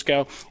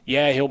Francisco.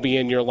 Yeah, he'll be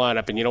in your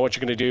lineup. And you know what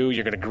you're going to do?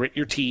 You're going to grit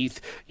your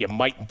teeth. You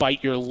might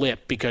bite your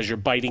lip because you're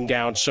biting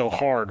down so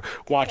hard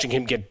watching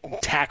him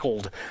get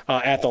tackled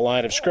at the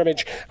line of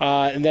scrimmage.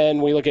 And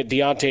then we look at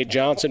Deontay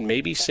Johnson,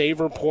 maybe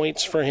savor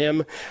points for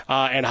him,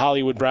 and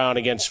Hollywood Brown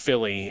against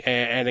Philly.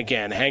 And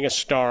again, hang a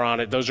star on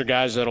it. Those are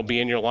guys that'll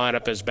be in your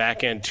lineup as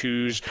back-end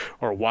 2s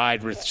or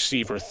wide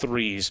receiver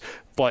 3s.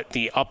 But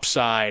the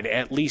upside,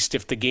 at least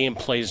if the game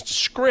plays to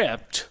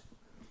script,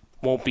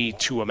 won't be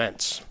too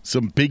immense.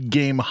 Some big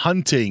game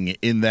hunting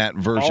in that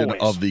version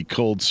of the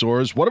cold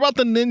sores. What about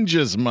the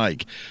Ninjas,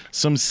 Mike?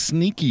 Some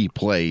sneaky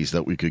plays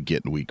that we could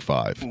get in Week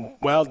 5.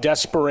 Well,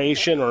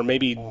 desperation or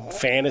maybe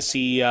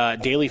fantasy,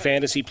 daily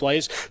fantasy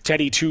plays.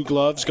 Teddy Two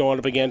Gloves going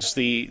up against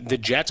the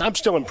Jets. I'm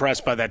still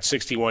impressed by that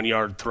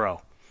 61-yard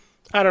throw.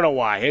 I don't know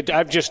why.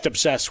 I'm just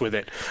obsessed with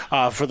it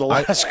for the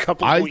last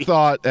couple of weeks. I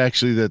thought,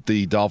 actually, that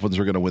the Dolphins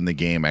were going to win the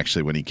game,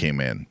 actually, when he came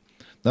in.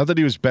 Not that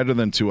he was better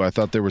than Tua. I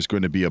thought there was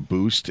going to be a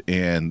boost,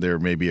 and there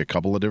may be a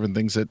couple of different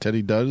things that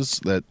Teddy does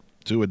that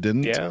Tua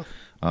didn't. Yeah.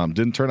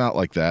 Didn't turn out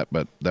like that,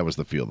 but that was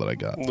the feel that I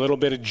got. A little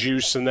bit of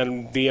juice, and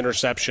then the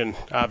interception,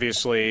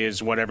 obviously,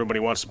 is what everybody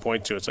wants to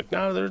point to. It's like,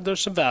 no,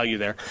 there's some value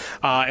there.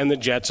 And the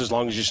Jets, as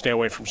long as you stay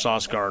away from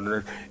Sauce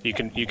Gardner, you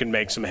can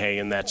make some hay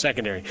in that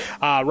secondary.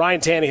 Ryan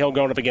Tannehill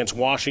going up against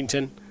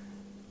Washington.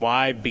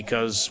 Why?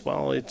 Because,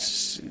 well,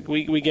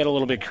 we get a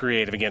little bit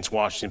creative against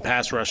Washington.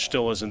 Pass rush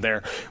still isn't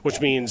there, which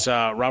means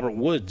Robert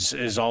Woods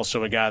is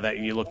also a guy that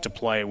you look to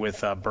play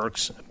with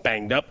Burks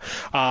banged up.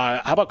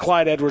 How about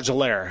Clyde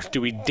Edwards-Helaire?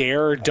 Do we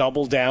dare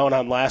double down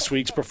on last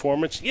week's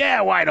performance? Yeah,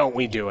 why don't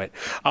we do it?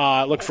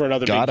 Look for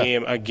another big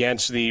game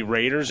against the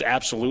Raiders.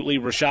 Absolutely.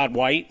 Rashad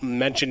White,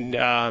 mentioned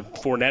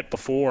Fournette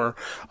before,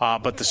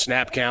 but the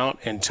snap count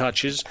and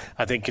touches,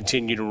 I think,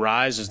 continue to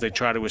rise as they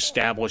try to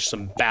establish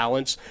some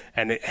balance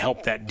and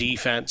help that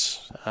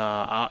defense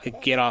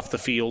get off the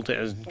field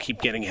and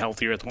keep getting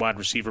healthier at the wide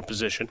receiver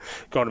position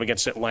going up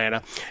against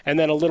Atlanta. And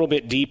then a little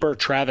bit deeper,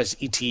 Travis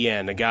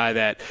Etienne, a guy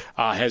that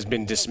has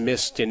been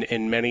dismissed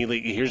in many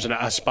leagues. Here's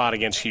a spot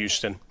against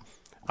Houston.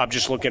 I'm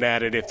just looking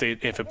at it.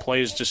 If it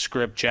plays to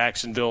script,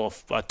 Jacksonville,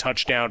 a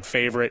touchdown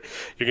favorite,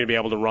 you're going to be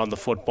able to run the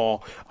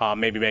football,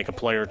 maybe make a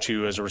play or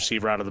two as a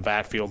receiver out of the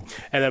backfield.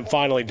 And then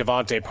finally,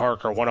 Devontae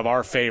Parker, one of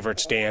our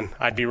favorites, Dan.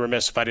 I'd be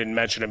remiss if I didn't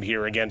mention him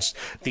here against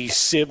the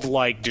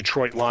sieve-like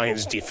Detroit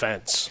Lions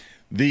defense.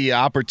 The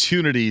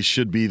opportunities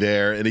should be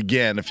there. And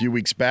again, a few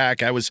weeks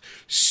back, I was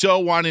so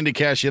wanting to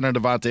cash in on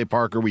Devontae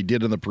Parker. We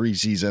did in the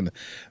preseason,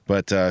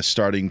 but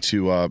starting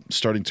to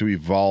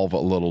evolve a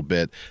little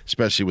bit,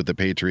 especially with the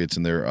Patriots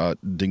and their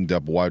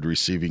dinged-up wide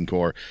receiving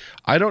core.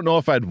 I don't know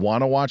if I'd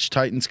want to watch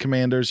Titans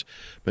Commanders,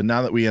 but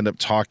now that we end up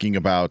talking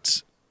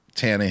about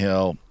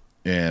Tannehill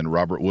and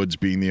Robert Woods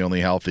being the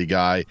only healthy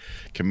guy,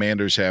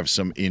 Commanders have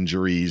some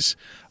injuries.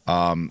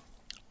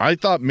 I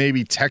thought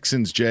maybe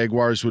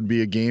Texans-Jaguars would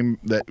be a game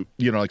that,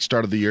 like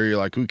start of the year, you're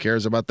like, who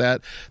cares about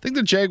that? I think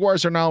the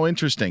Jaguars are now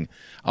interesting.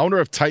 I wonder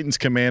if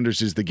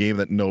Titans-Commanders is the game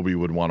that nobody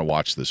would want to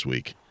watch this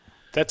week.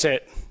 That's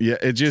it. Yeah,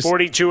 it just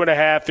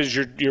 42.5 is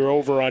your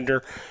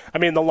over/under. I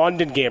mean, the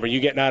London game, are you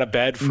getting out of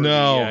bed for the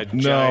Giants?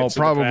 No,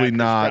 probably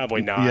not.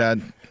 Probably not. Yeah.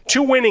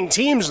 Two winning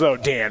teams, though,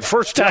 Dan.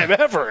 First time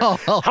ever.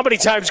 How many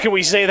times can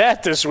we say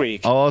that this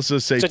week? I'll also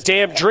say it's a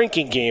damn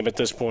drinking game at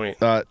this point.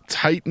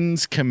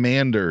 Titans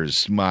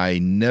Commanders, my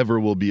never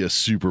will be a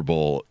Super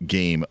Bowl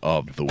game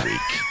of the week.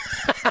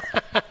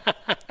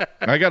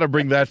 I got to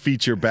bring that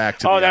feature back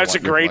to that's a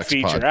great Flex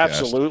feature. podcast.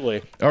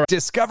 Absolutely. All right.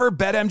 Discover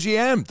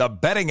BetMGM, the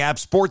betting app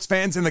sports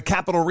fans in the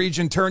capital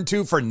region turn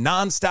to for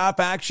nonstop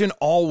action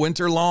all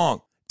winter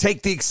long.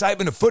 Take the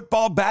excitement of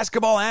football,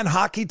 basketball, and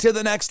hockey to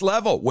the next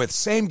level with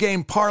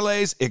same-game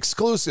parlays,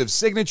 exclusive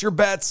signature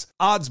bets,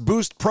 odds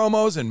boost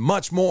promos, and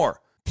much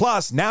more.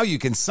 Plus, now you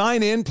can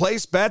sign in,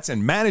 place bets,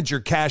 and manage your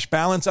cash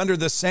balance under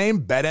the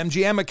same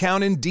BetMGM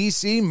account in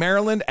D.C.,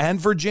 Maryland, and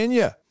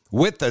Virginia.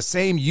 With the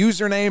same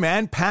username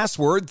and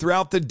password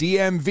throughout the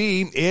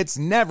DMV, it's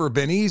never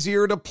been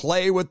easier to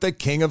play with the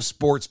king of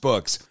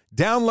sportsbooks.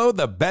 Download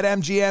the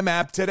BetMGM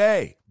app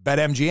today.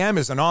 BetMGM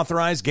is an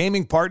authorized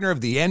gaming partner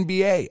of the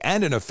NBA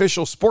and an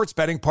official sports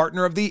betting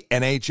partner of the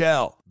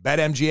NHL.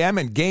 BetMGM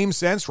and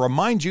GameSense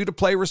remind you to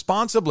play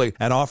responsibly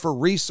and offer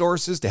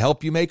resources to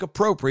help you make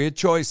appropriate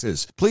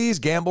choices. Please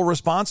gamble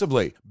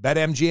responsibly.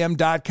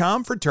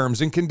 BetMGM.com for terms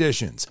and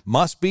conditions.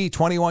 Must be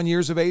 21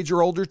 years of age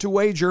or older to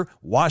wager.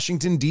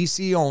 Washington,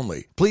 D.C.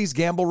 only. Please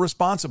gamble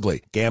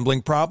responsibly.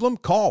 Gambling problem?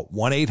 Call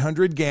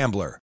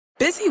 1-800-GAMBLER.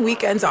 Busy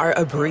weekends are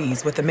a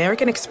breeze with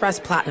American Express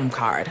Platinum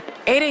Card.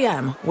 8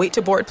 a.m., wait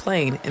to board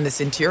plane in the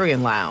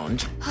Centurion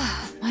Lounge.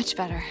 Much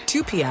better.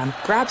 2 p.m.,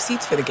 grab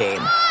seats for the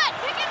game.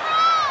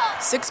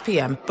 6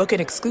 p.m., book an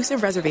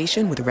exclusive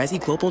reservation with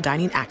Resi Global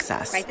Dining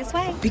Access. Right this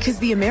way. Because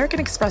the American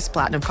Express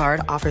Platinum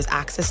Card offers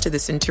access to the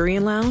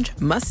Centurion Lounge,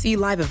 must-see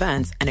live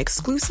events, and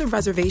exclusive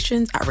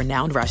reservations at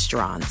renowned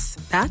restaurants.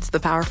 That's the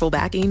powerful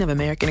backing of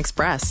American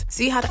Express.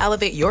 See how to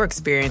elevate your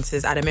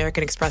experiences at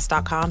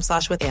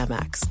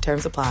americanexpress.com/withAmex.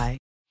 Terms apply.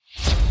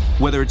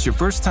 Whether it's your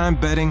first time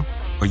betting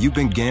or you've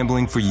been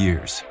gambling for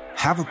years,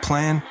 have a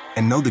plan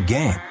and know the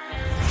game.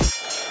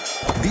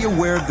 Be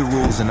aware of the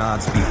rules and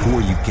odds before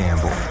you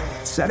gamble.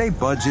 Set a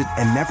budget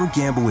and never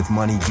gamble with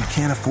money you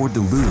can't afford to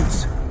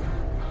lose.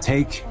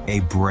 Take a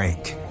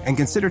break and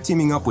consider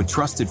teaming up with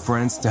trusted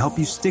friends to help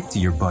you stick to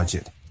your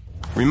budget.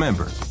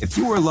 Remember, if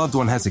you or a loved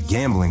one has a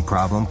gambling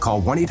problem,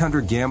 call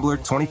 1-800-GAMBLER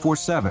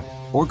 24/7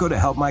 or go to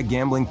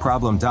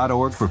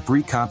helpmygamblingproblem.org for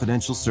free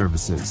confidential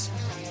services.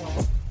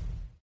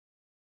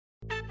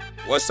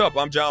 What's up?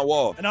 I'm John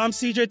Wall. And I'm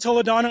CJ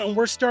Toledano, and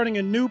we're starting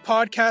a new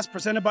podcast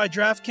presented by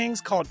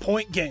DraftKings called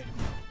Point Game.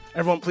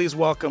 Everyone, please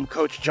welcome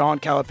Coach John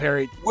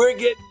Calipari. We're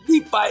getting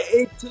beat by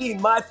 18.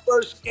 My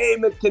first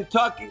game in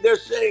Kentucky, they're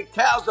saying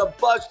Cal's a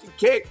bust. He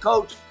can't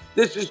coach.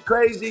 This is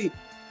crazy.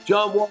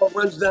 John Wall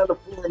runs down the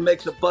floor and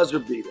makes a buzzer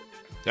beater.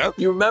 Yep.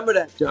 You remember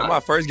that, John? That's my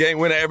first game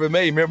win I ever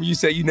made. Remember you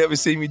said you never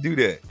see me do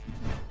that.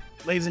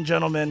 Ladies and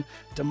gentlemen,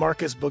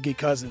 DeMarcus Boogie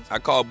Cousins. I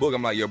called Boog.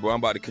 I'm like, yo, bro, I'm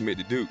about to commit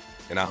to Duke.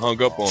 And I hung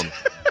up on him.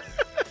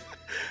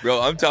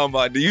 Bro, I'm talking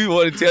about, do you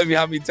want to tell me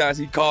how many times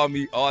he called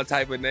me all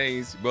type of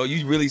names? Bro,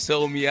 you really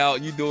sold me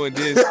out. You doing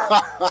this.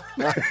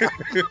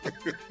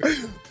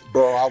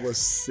 Bro, I was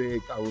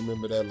sick. I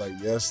remember that like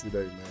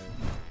yesterday, man.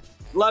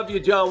 Love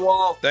you, John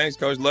Wall. Thanks,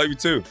 Coach. Love you,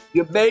 too.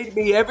 You made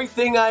me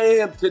everything I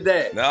am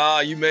today. Nah,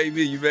 you made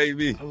me. You made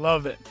me. I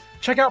love it.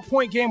 Check out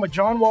Point Game with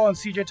John Wall and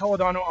CJ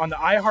Toledano on the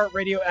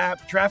iHeartRadio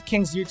app,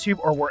 DraftKings YouTube,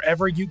 or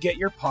wherever you get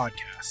your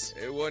podcasts.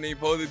 It wasn't even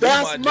supposed to be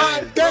That's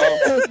my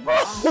game, bro.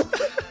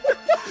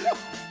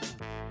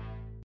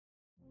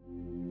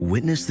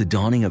 Witness the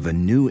dawning of a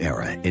new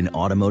era in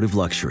automotive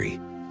luxury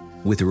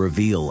with a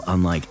reveal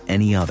unlike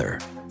any other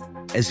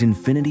as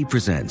Infiniti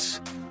presents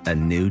a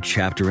new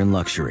chapter in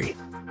luxury,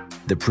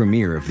 the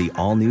premiere of the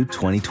all-new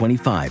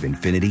 2025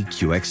 Infiniti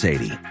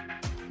QX80.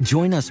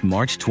 Join us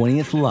March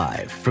 20th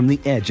live from the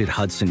Edge at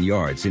Hudson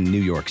Yards in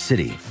New York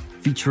City,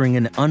 featuring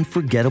an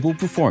unforgettable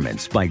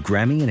performance by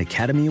Grammy and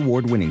Academy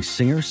Award-winning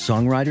singer,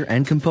 songwriter,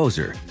 and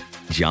composer,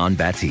 Jon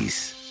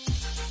Batiste.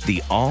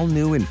 The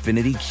all-new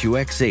Infiniti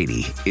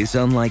QX80 is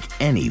unlike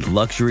any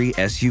luxury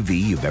SUV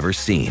you've ever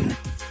seen.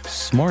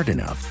 Smart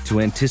enough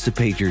to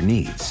anticipate your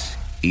needs,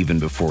 even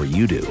before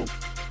you do.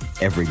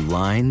 Every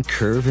line,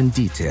 curve, and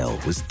detail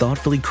was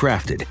thoughtfully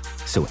crafted,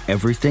 so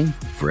everything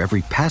for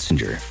every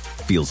passenger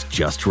feels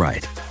just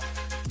right.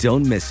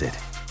 Don't miss it.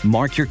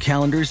 Mark your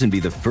calendars and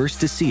be the first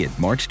to see it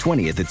March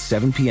 20th at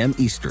 7 p.m.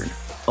 Eastern,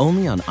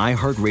 only on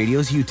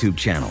iHeartRadio's YouTube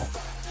channel.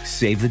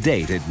 Save the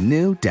date at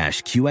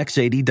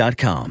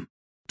new-QX80.com.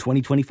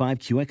 2025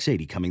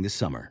 QX80 coming this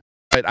summer.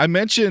 All right, I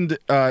mentioned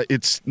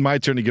it's my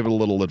turn to give it a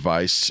little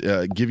advice.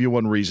 Give you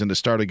one reason to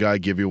start a guy,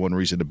 give you one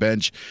reason to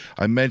bench.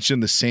 I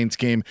mentioned the Saints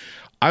game.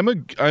 I'm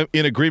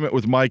in agreement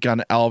with Mike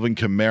on Alvin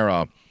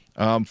Kamara.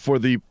 For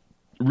the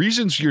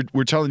reasons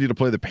we're telling you to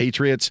play the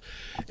Patriots,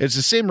 it's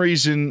the same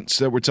reasons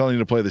that we're telling you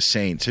to play the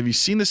Saints. Have you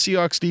seen the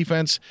Seahawks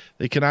defense?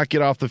 They cannot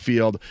get off the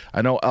field.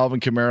 I know Alvin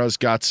Kamara's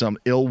got some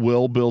ill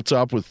will built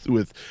up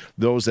with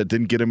those that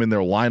didn't get him in their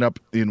lineup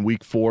in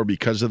week 4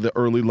 because of the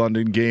early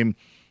London game.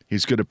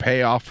 He's going to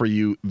pay off for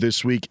you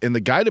this week. And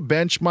the guy to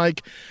bench,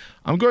 Mike,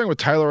 I'm going with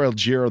Tyler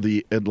Algier of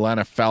the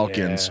Atlanta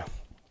Falcons. Yeah.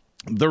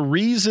 The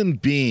reason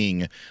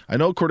being, I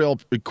know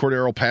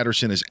Cordero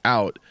Patterson is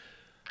out.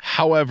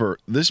 However,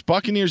 this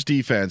Buccaneers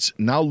defense,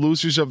 now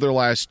losers of their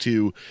last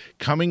 2,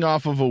 coming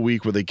off of a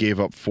week where they gave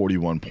up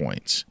 41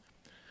 points.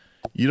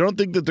 You don't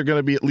think that they're going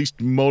to be at least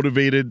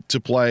motivated to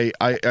play?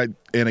 And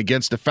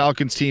against a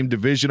Falcons team,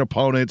 division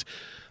opponent.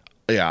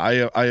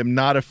 Yeah, I am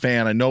not a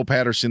fan. I know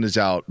Patterson is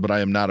out, but I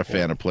am not a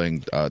fan of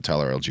playing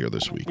Tyler Algier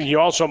this week. You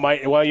also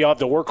might, you have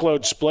the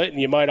workload split,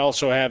 and you might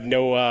also have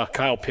no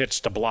Kyle Pitts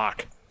to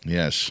block.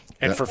 Yes.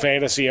 And for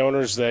fantasy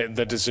owners,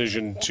 the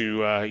decision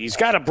to he's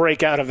got to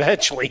break out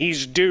eventually.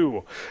 He's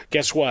due.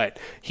 Guess what?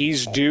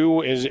 He's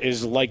due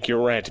is like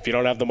your rent. If you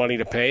don't have the money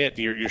to pay it,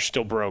 you're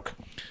still broke.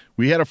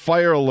 We had a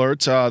fire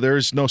alert.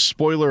 There's no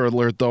spoiler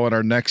alert, though, in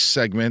our next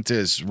segment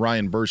is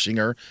Ryan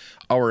Bershinger,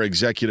 our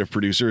executive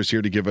producer, is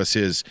here to give us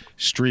his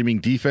streaming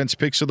defense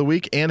picks of the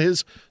week and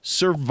his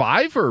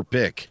survivor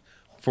pick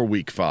for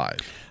Week 5.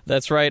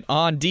 That's right.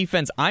 On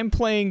defense, I'm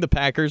playing the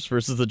Packers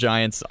versus the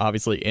Giants,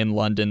 obviously in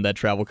London. That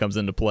travel comes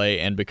into play,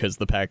 and because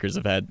the Packers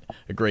have had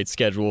a great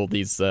schedule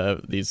these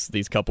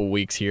couple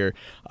weeks here.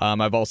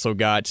 I've also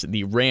got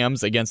the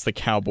Rams against the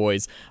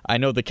Cowboys. I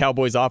know the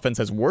Cowboys offense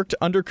has worked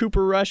under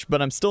Cooper Rush,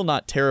 but I'm still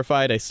not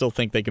terrified. I still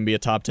think they can be a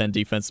top 10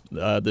 defense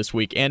this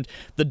week. And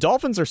the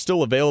Dolphins are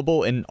still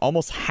available in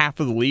almost half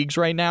of the leagues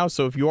right now,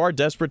 so if you are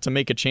desperate to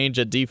make a change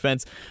at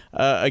defense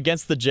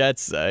against the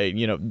Jets,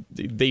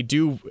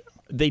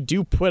 they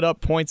do put up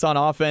points on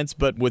offense,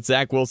 but with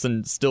Zach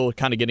Wilson still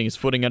kind of getting his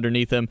footing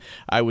underneath him,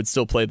 I would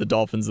still play the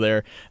Dolphins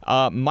there.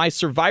 My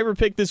survivor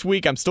pick this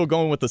week, I'm still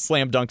going with the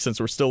slam dunk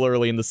since we're still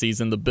early in the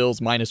season. The Bills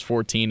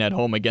 -14 at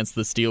home against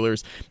the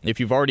Steelers.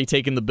 If you've already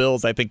taken the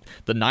Bills, I think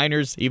the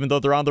Niners, even though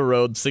they're on the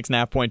road,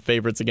 6.5-point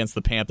favorites against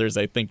the Panthers,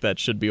 I think that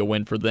should be a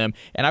win for them.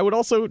 And I would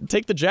also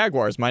take the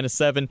Jaguars,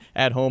 -7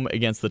 at home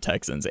against the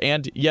Texans.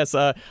 And yes,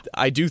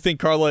 I do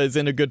think Carla is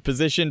in a good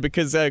position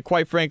because,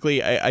 quite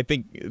frankly, I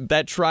think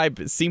that tribe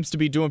seems to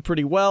be doing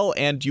pretty well,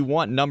 and you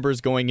want numbers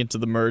going into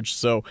the merge,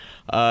 so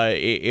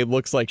it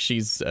looks like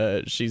she's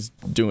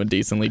doing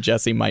decently.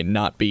 Jesse might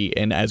not be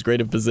in as great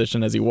a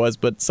position as he was,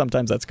 but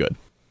sometimes that's good.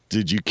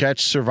 Did you catch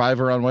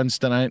Survivor on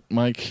Wednesday night,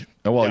 Mike?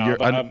 Well,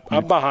 no,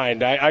 I'm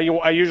behind.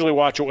 I usually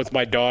watch it with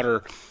my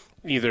daughter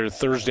either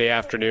Thursday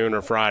afternoon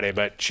or Friday,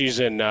 but she's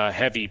in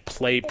heavy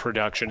play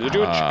production. They're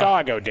doing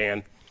Chicago,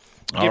 Dan.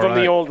 Give him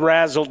the old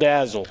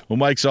razzle-dazzle. Well,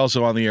 Mike's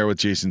also on the air with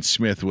Jason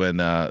Smith when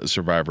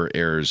Survivor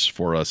airs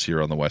for us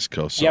here on the West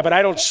Coast. So. Yeah, but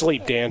I don't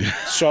sleep, Dan.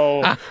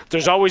 So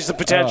there's always the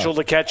potential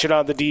to catch it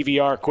on the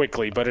DVR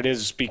quickly, but it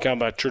has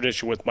become a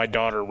tradition with my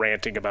daughter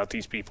ranting about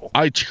these people.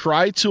 I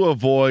try to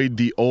avoid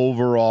the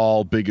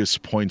overall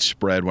biggest point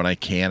spread when I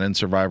can in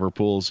Survivor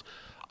pools.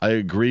 I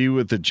agree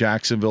with the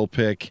Jacksonville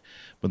pick,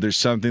 but there's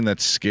something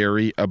that's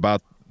scary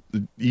about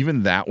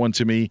even that one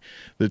to me.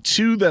 The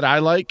two that I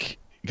like,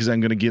 because I'm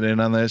going to get in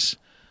on this,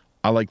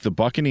 I like the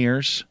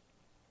Buccaneers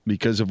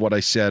because of what I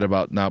said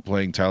about not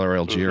playing Tyler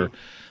Algier. Mm-hmm.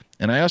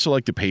 And I also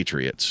like the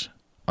Patriots.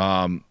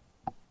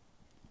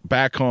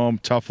 Back home,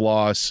 tough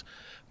loss.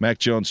 Mac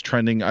Jones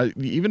trending.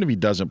 Even if he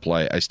doesn't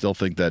play, I still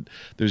think that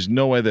there's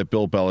no way that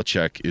Bill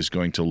Belichick is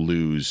going to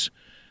lose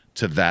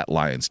to that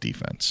Lions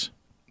defense.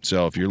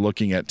 So if you're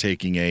looking at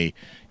taking a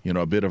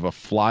bit of a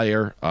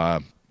flyer,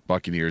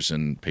 Buccaneers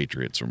and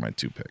Patriots are my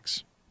two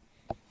picks.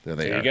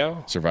 There you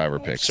go. Survivor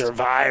picks.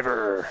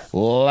 Survivor.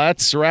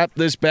 Let's wrap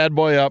this bad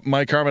boy up.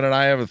 Mike Harmon and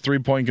I have a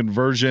 3-point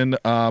conversion.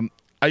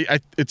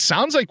 It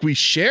sounds like we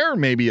share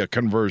maybe a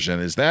conversion.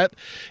 Is that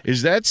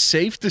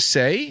safe to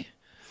say,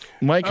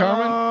 Mike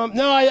Harmon?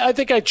 No, I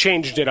think I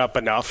changed it up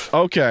enough.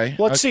 Okay.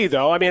 Let's see,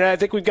 though. I mean, I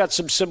think we've got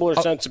some similar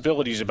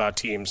sensibilities about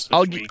teams.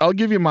 I'll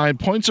give you mine.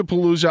 Points of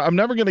Palooza. I'm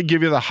never going to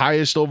give you the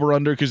highest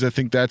over-under because I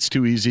think that's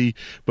too easy,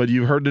 but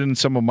you heard it in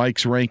some of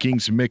Mike's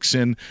rankings.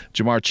 Mixon,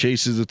 Jamar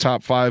Chase is the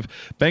top 5.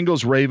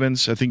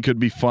 Bengals-Ravens, I think, could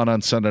be fun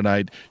on Sunday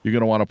night. You're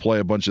going to want to play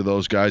a bunch of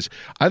those guys.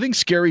 I think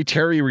Scary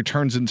Terry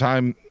returns in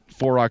time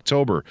for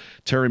October.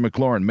 Terry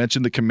McLaurin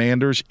mentioned the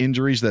Commanders'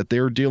 injuries that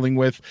they're dealing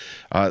with.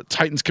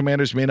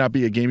 Titans-Commanders may not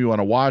be a game you want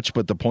to watch,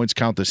 but the points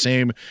count the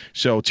same.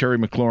 So Terry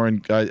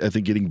McLaurin, I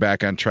think, getting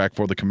back on track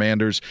for the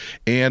Commanders.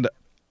 And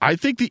I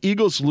think the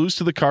Eagles lose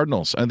to the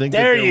Cardinals. I think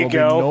there will be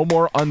no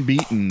more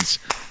unbeatens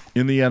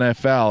in the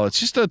NFL. It's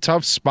just a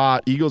tough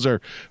spot. Eagles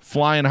are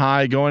flying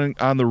high, going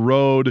on the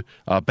road,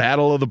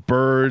 battle of the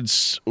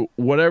birds,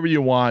 whatever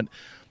you want.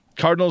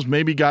 Cardinals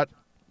maybe got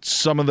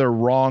some of their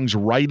wrongs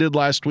righted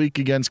last week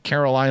against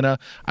Carolina.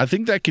 I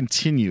think that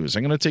continues.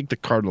 I'm going to take the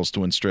Cardinals to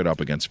win straight up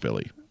against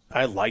Philly.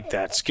 I like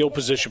that. Skill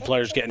position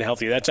players getting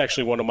healthy. That's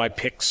actually one of my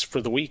picks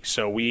for the week.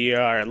 So we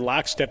are in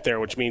lockstep there,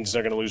 which means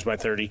they're going to lose by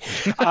 30.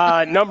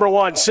 Number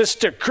 1,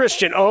 Sister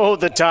Christian. Oh,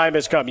 the time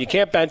has come. You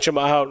can't bench him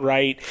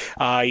outright.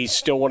 He's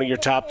still one of your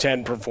top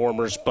 10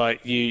 performers,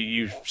 but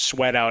you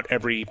sweat out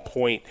every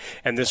point.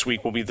 And this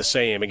week will be the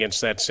same against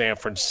that San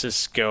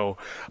Francisco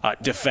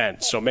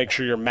defense. So make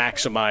sure you're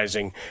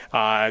maximizing.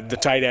 The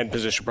tight end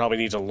position probably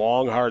needs a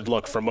long, hard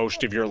look for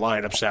most of your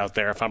lineups out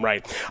there, if I'm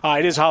right.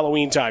 It is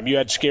Halloween time. You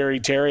had Scary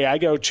Terry. I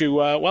go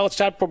to, it's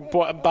time for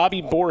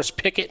Bobby Boris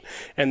Pickett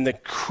and the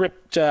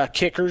Crypt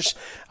Kickers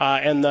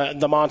and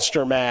the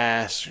Monster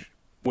Mash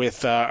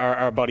with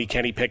our buddy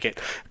Kenny Pickett.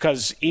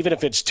 Because even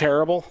if it's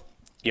terrible,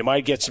 You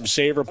might get some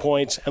saver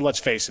points, and let's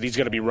face it, he's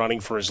going to be running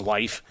for his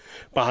life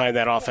behind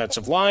that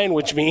offensive line,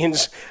 which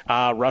means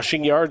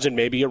rushing yards and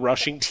maybe a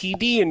rushing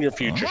TD in your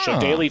future. So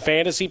daily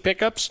fantasy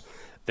pickups,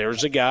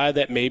 there's a guy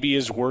that maybe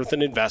is worth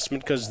an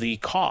investment because the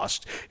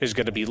cost is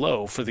going to be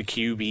low for the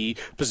QB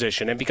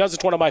position. And because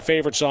it's one of my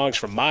favorite songs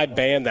from my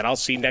band that I'll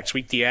see next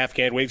week, the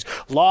Afghan Wigs,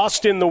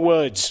 Lost in the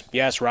Woods.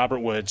 Yes, Robert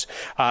Woods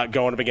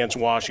going up against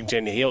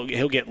Washington.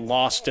 He'll get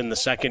lost in the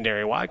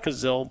secondary. Why?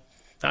 Because they'll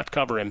not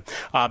cover him.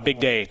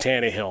 Big day,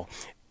 Tannehill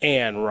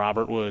and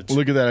Robert Woods.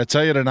 Look at that. I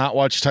tell you to not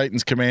watch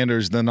Titans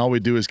Commanders, then all we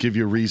do is give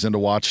you a reason to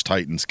watch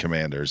Titans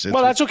Commanders.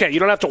 Well, that's okay.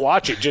 You don't have to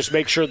watch it. Just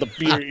make sure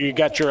you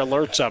got your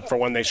alerts up for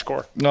when they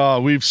score.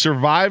 We've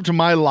survived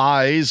my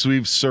lies.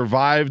 We've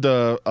survived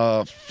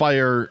a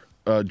fire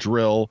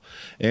drill,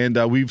 and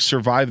we've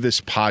survived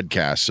this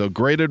podcast. So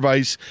great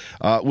advice.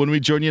 When we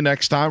join you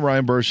next time,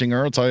 Ryan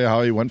Bershinger will tell you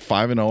how he went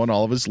 5-0 in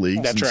all of his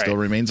leagues. That's and right. Still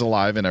remains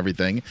alive and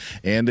everything,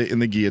 and in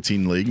the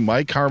Guillotine League.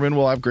 Mike Harmon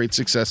will have great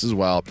success as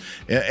well,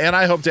 and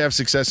I hope to have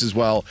success as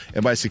well.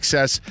 And by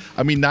success,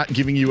 I mean not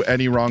giving you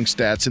any wrong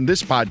stats in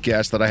this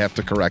podcast that I have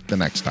to correct the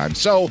next time.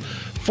 So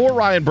for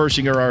Ryan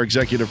Bershinger, our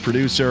executive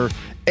producer,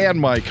 and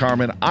Mike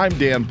Harmon, I'm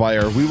Dan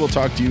Beyer. We will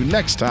talk to you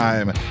next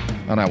time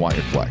on I Want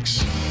Your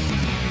Flex.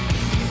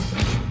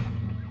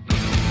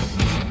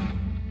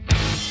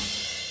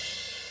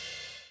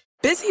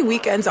 Busy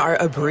weekends are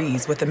a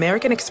breeze with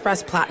American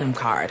Express Platinum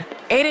Card.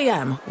 8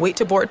 a.m., wait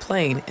to board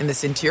plane in the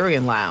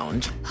Centurion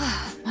Lounge.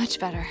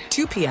 Much better.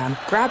 2 p.m.,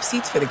 grab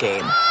seats for the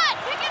game.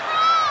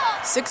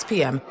 6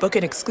 p.m., book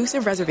an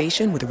exclusive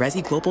reservation with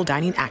Resi Global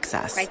Dining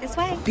Access. Right this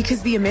way.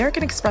 Because the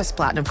American Express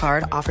Platinum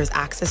Card offers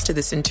access to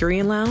the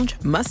Centurion Lounge,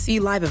 must-see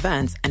live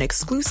events, and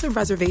exclusive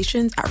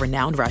reservations at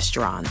renowned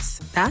restaurants.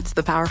 That's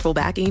the powerful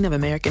backing of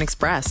American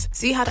Express.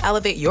 See how to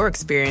elevate your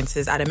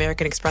experiences at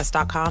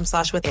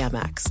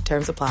americanexpress.com/withAmex.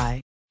 Terms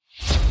apply.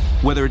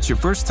 Whether it's your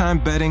first time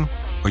betting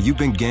or you've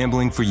been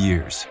gambling for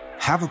years,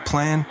 have a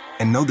plan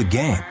and know the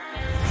game.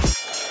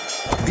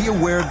 Be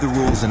aware of the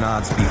rules and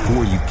odds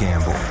before you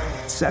gamble.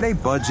 Set a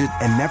budget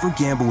and never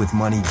gamble with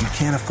money you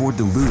can't afford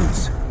to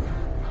lose.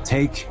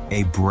 Take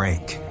a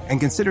break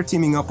and consider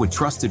teaming up with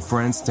trusted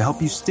friends to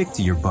help you stick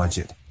to your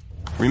budget.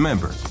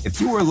 Remember,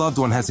 if you or a loved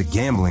one has a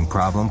gambling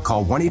problem,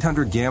 call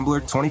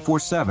 1-800-GAMBLER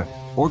 24/7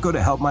 or go to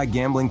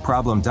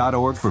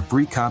helpmygamblingproblem.org for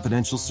free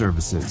confidential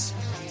services.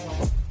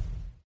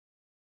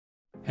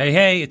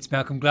 Hey, it's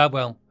Malcolm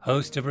Gladwell,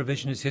 host of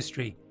Revisionist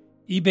History.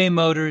 eBay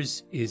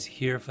Motors is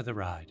here for the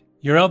ride.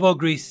 Your elbow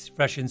grease,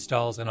 fresh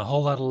installs, and a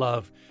whole lot of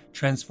love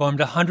transformed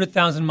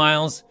 100,000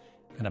 miles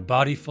and a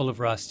body full of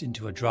rust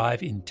into a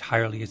drive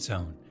entirely its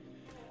own.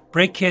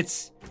 Brake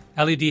kits,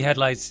 LED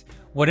headlights,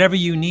 whatever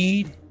you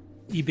need,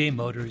 eBay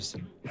Motors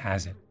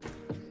has it.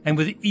 And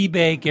with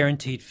eBay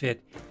Guaranteed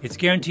Fit, it's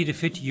guaranteed to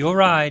fit your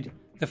ride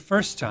the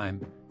first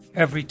time,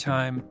 every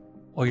time,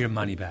 or your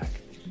money back.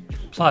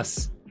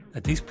 Plus,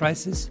 at these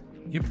prices,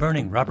 you're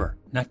burning rubber,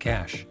 not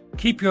cash.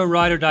 Keep your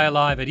ride or die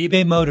alive at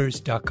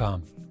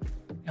ebaymotors.com.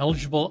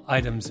 Eligible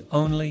items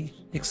only.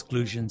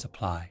 Exclusions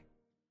apply.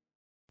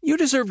 You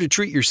deserve to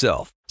treat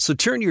yourself, so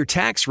turn your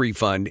tax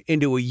refund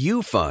into a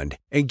U fund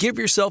and give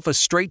yourself a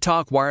Straight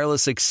Talk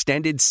Wireless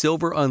Extended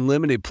Silver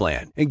Unlimited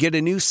plan and get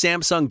a new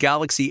Samsung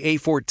Galaxy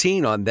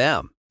A14 on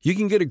them. You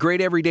can get a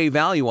great everyday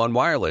value on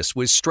wireless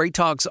with Straight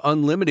Talk's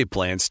Unlimited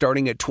plan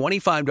starting at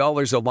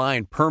 $25 a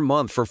line per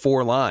month for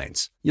 4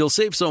 lines. You'll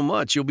save so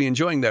much you'll be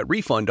enjoying that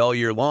refund all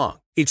year long.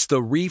 It's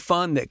the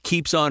refund that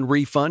keeps on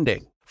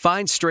refunding.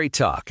 Find Straight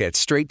Talk at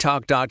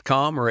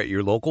straighttalk.com or at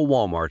your local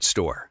Walmart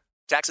store.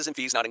 Taxes and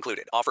fees not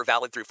included. Offer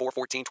valid through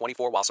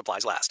 4/14/24 while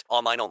supplies last.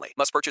 Online only.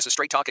 Must purchase a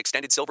Straight Talk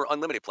Extended Silver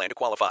Unlimited plan to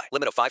qualify.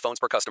 Limit of 5 phones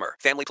per customer.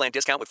 Family plan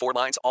discount with 4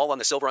 lines, all on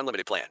the Silver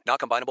Unlimited plan.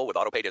 Not combinable with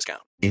autopay discount.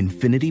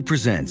 Infiniti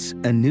presents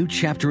a new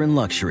chapter in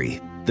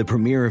luxury. The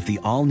premiere of the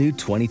all-new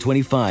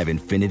 2025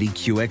 Infiniti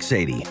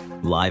QX80.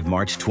 Live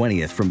March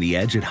 20th from the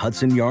Edge at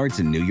Hudson Yards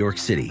in New York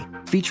City.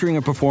 Featuring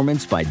a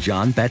performance by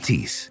John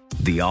Batiste.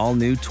 The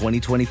all-new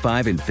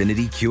 2025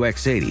 Infiniti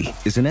QX80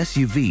 is an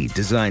SUV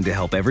designed to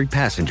help every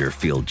passenger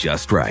feel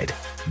just right.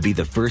 Be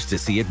the first to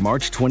see it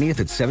March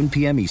 20th at 7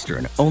 p.m.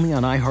 Eastern, only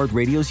on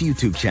iHeartRadio's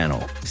YouTube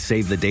channel.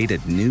 Save the date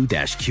at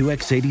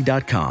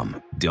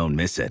new-QX80.com. Don't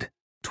miss it.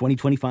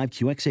 2025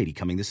 QX80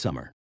 coming this summer.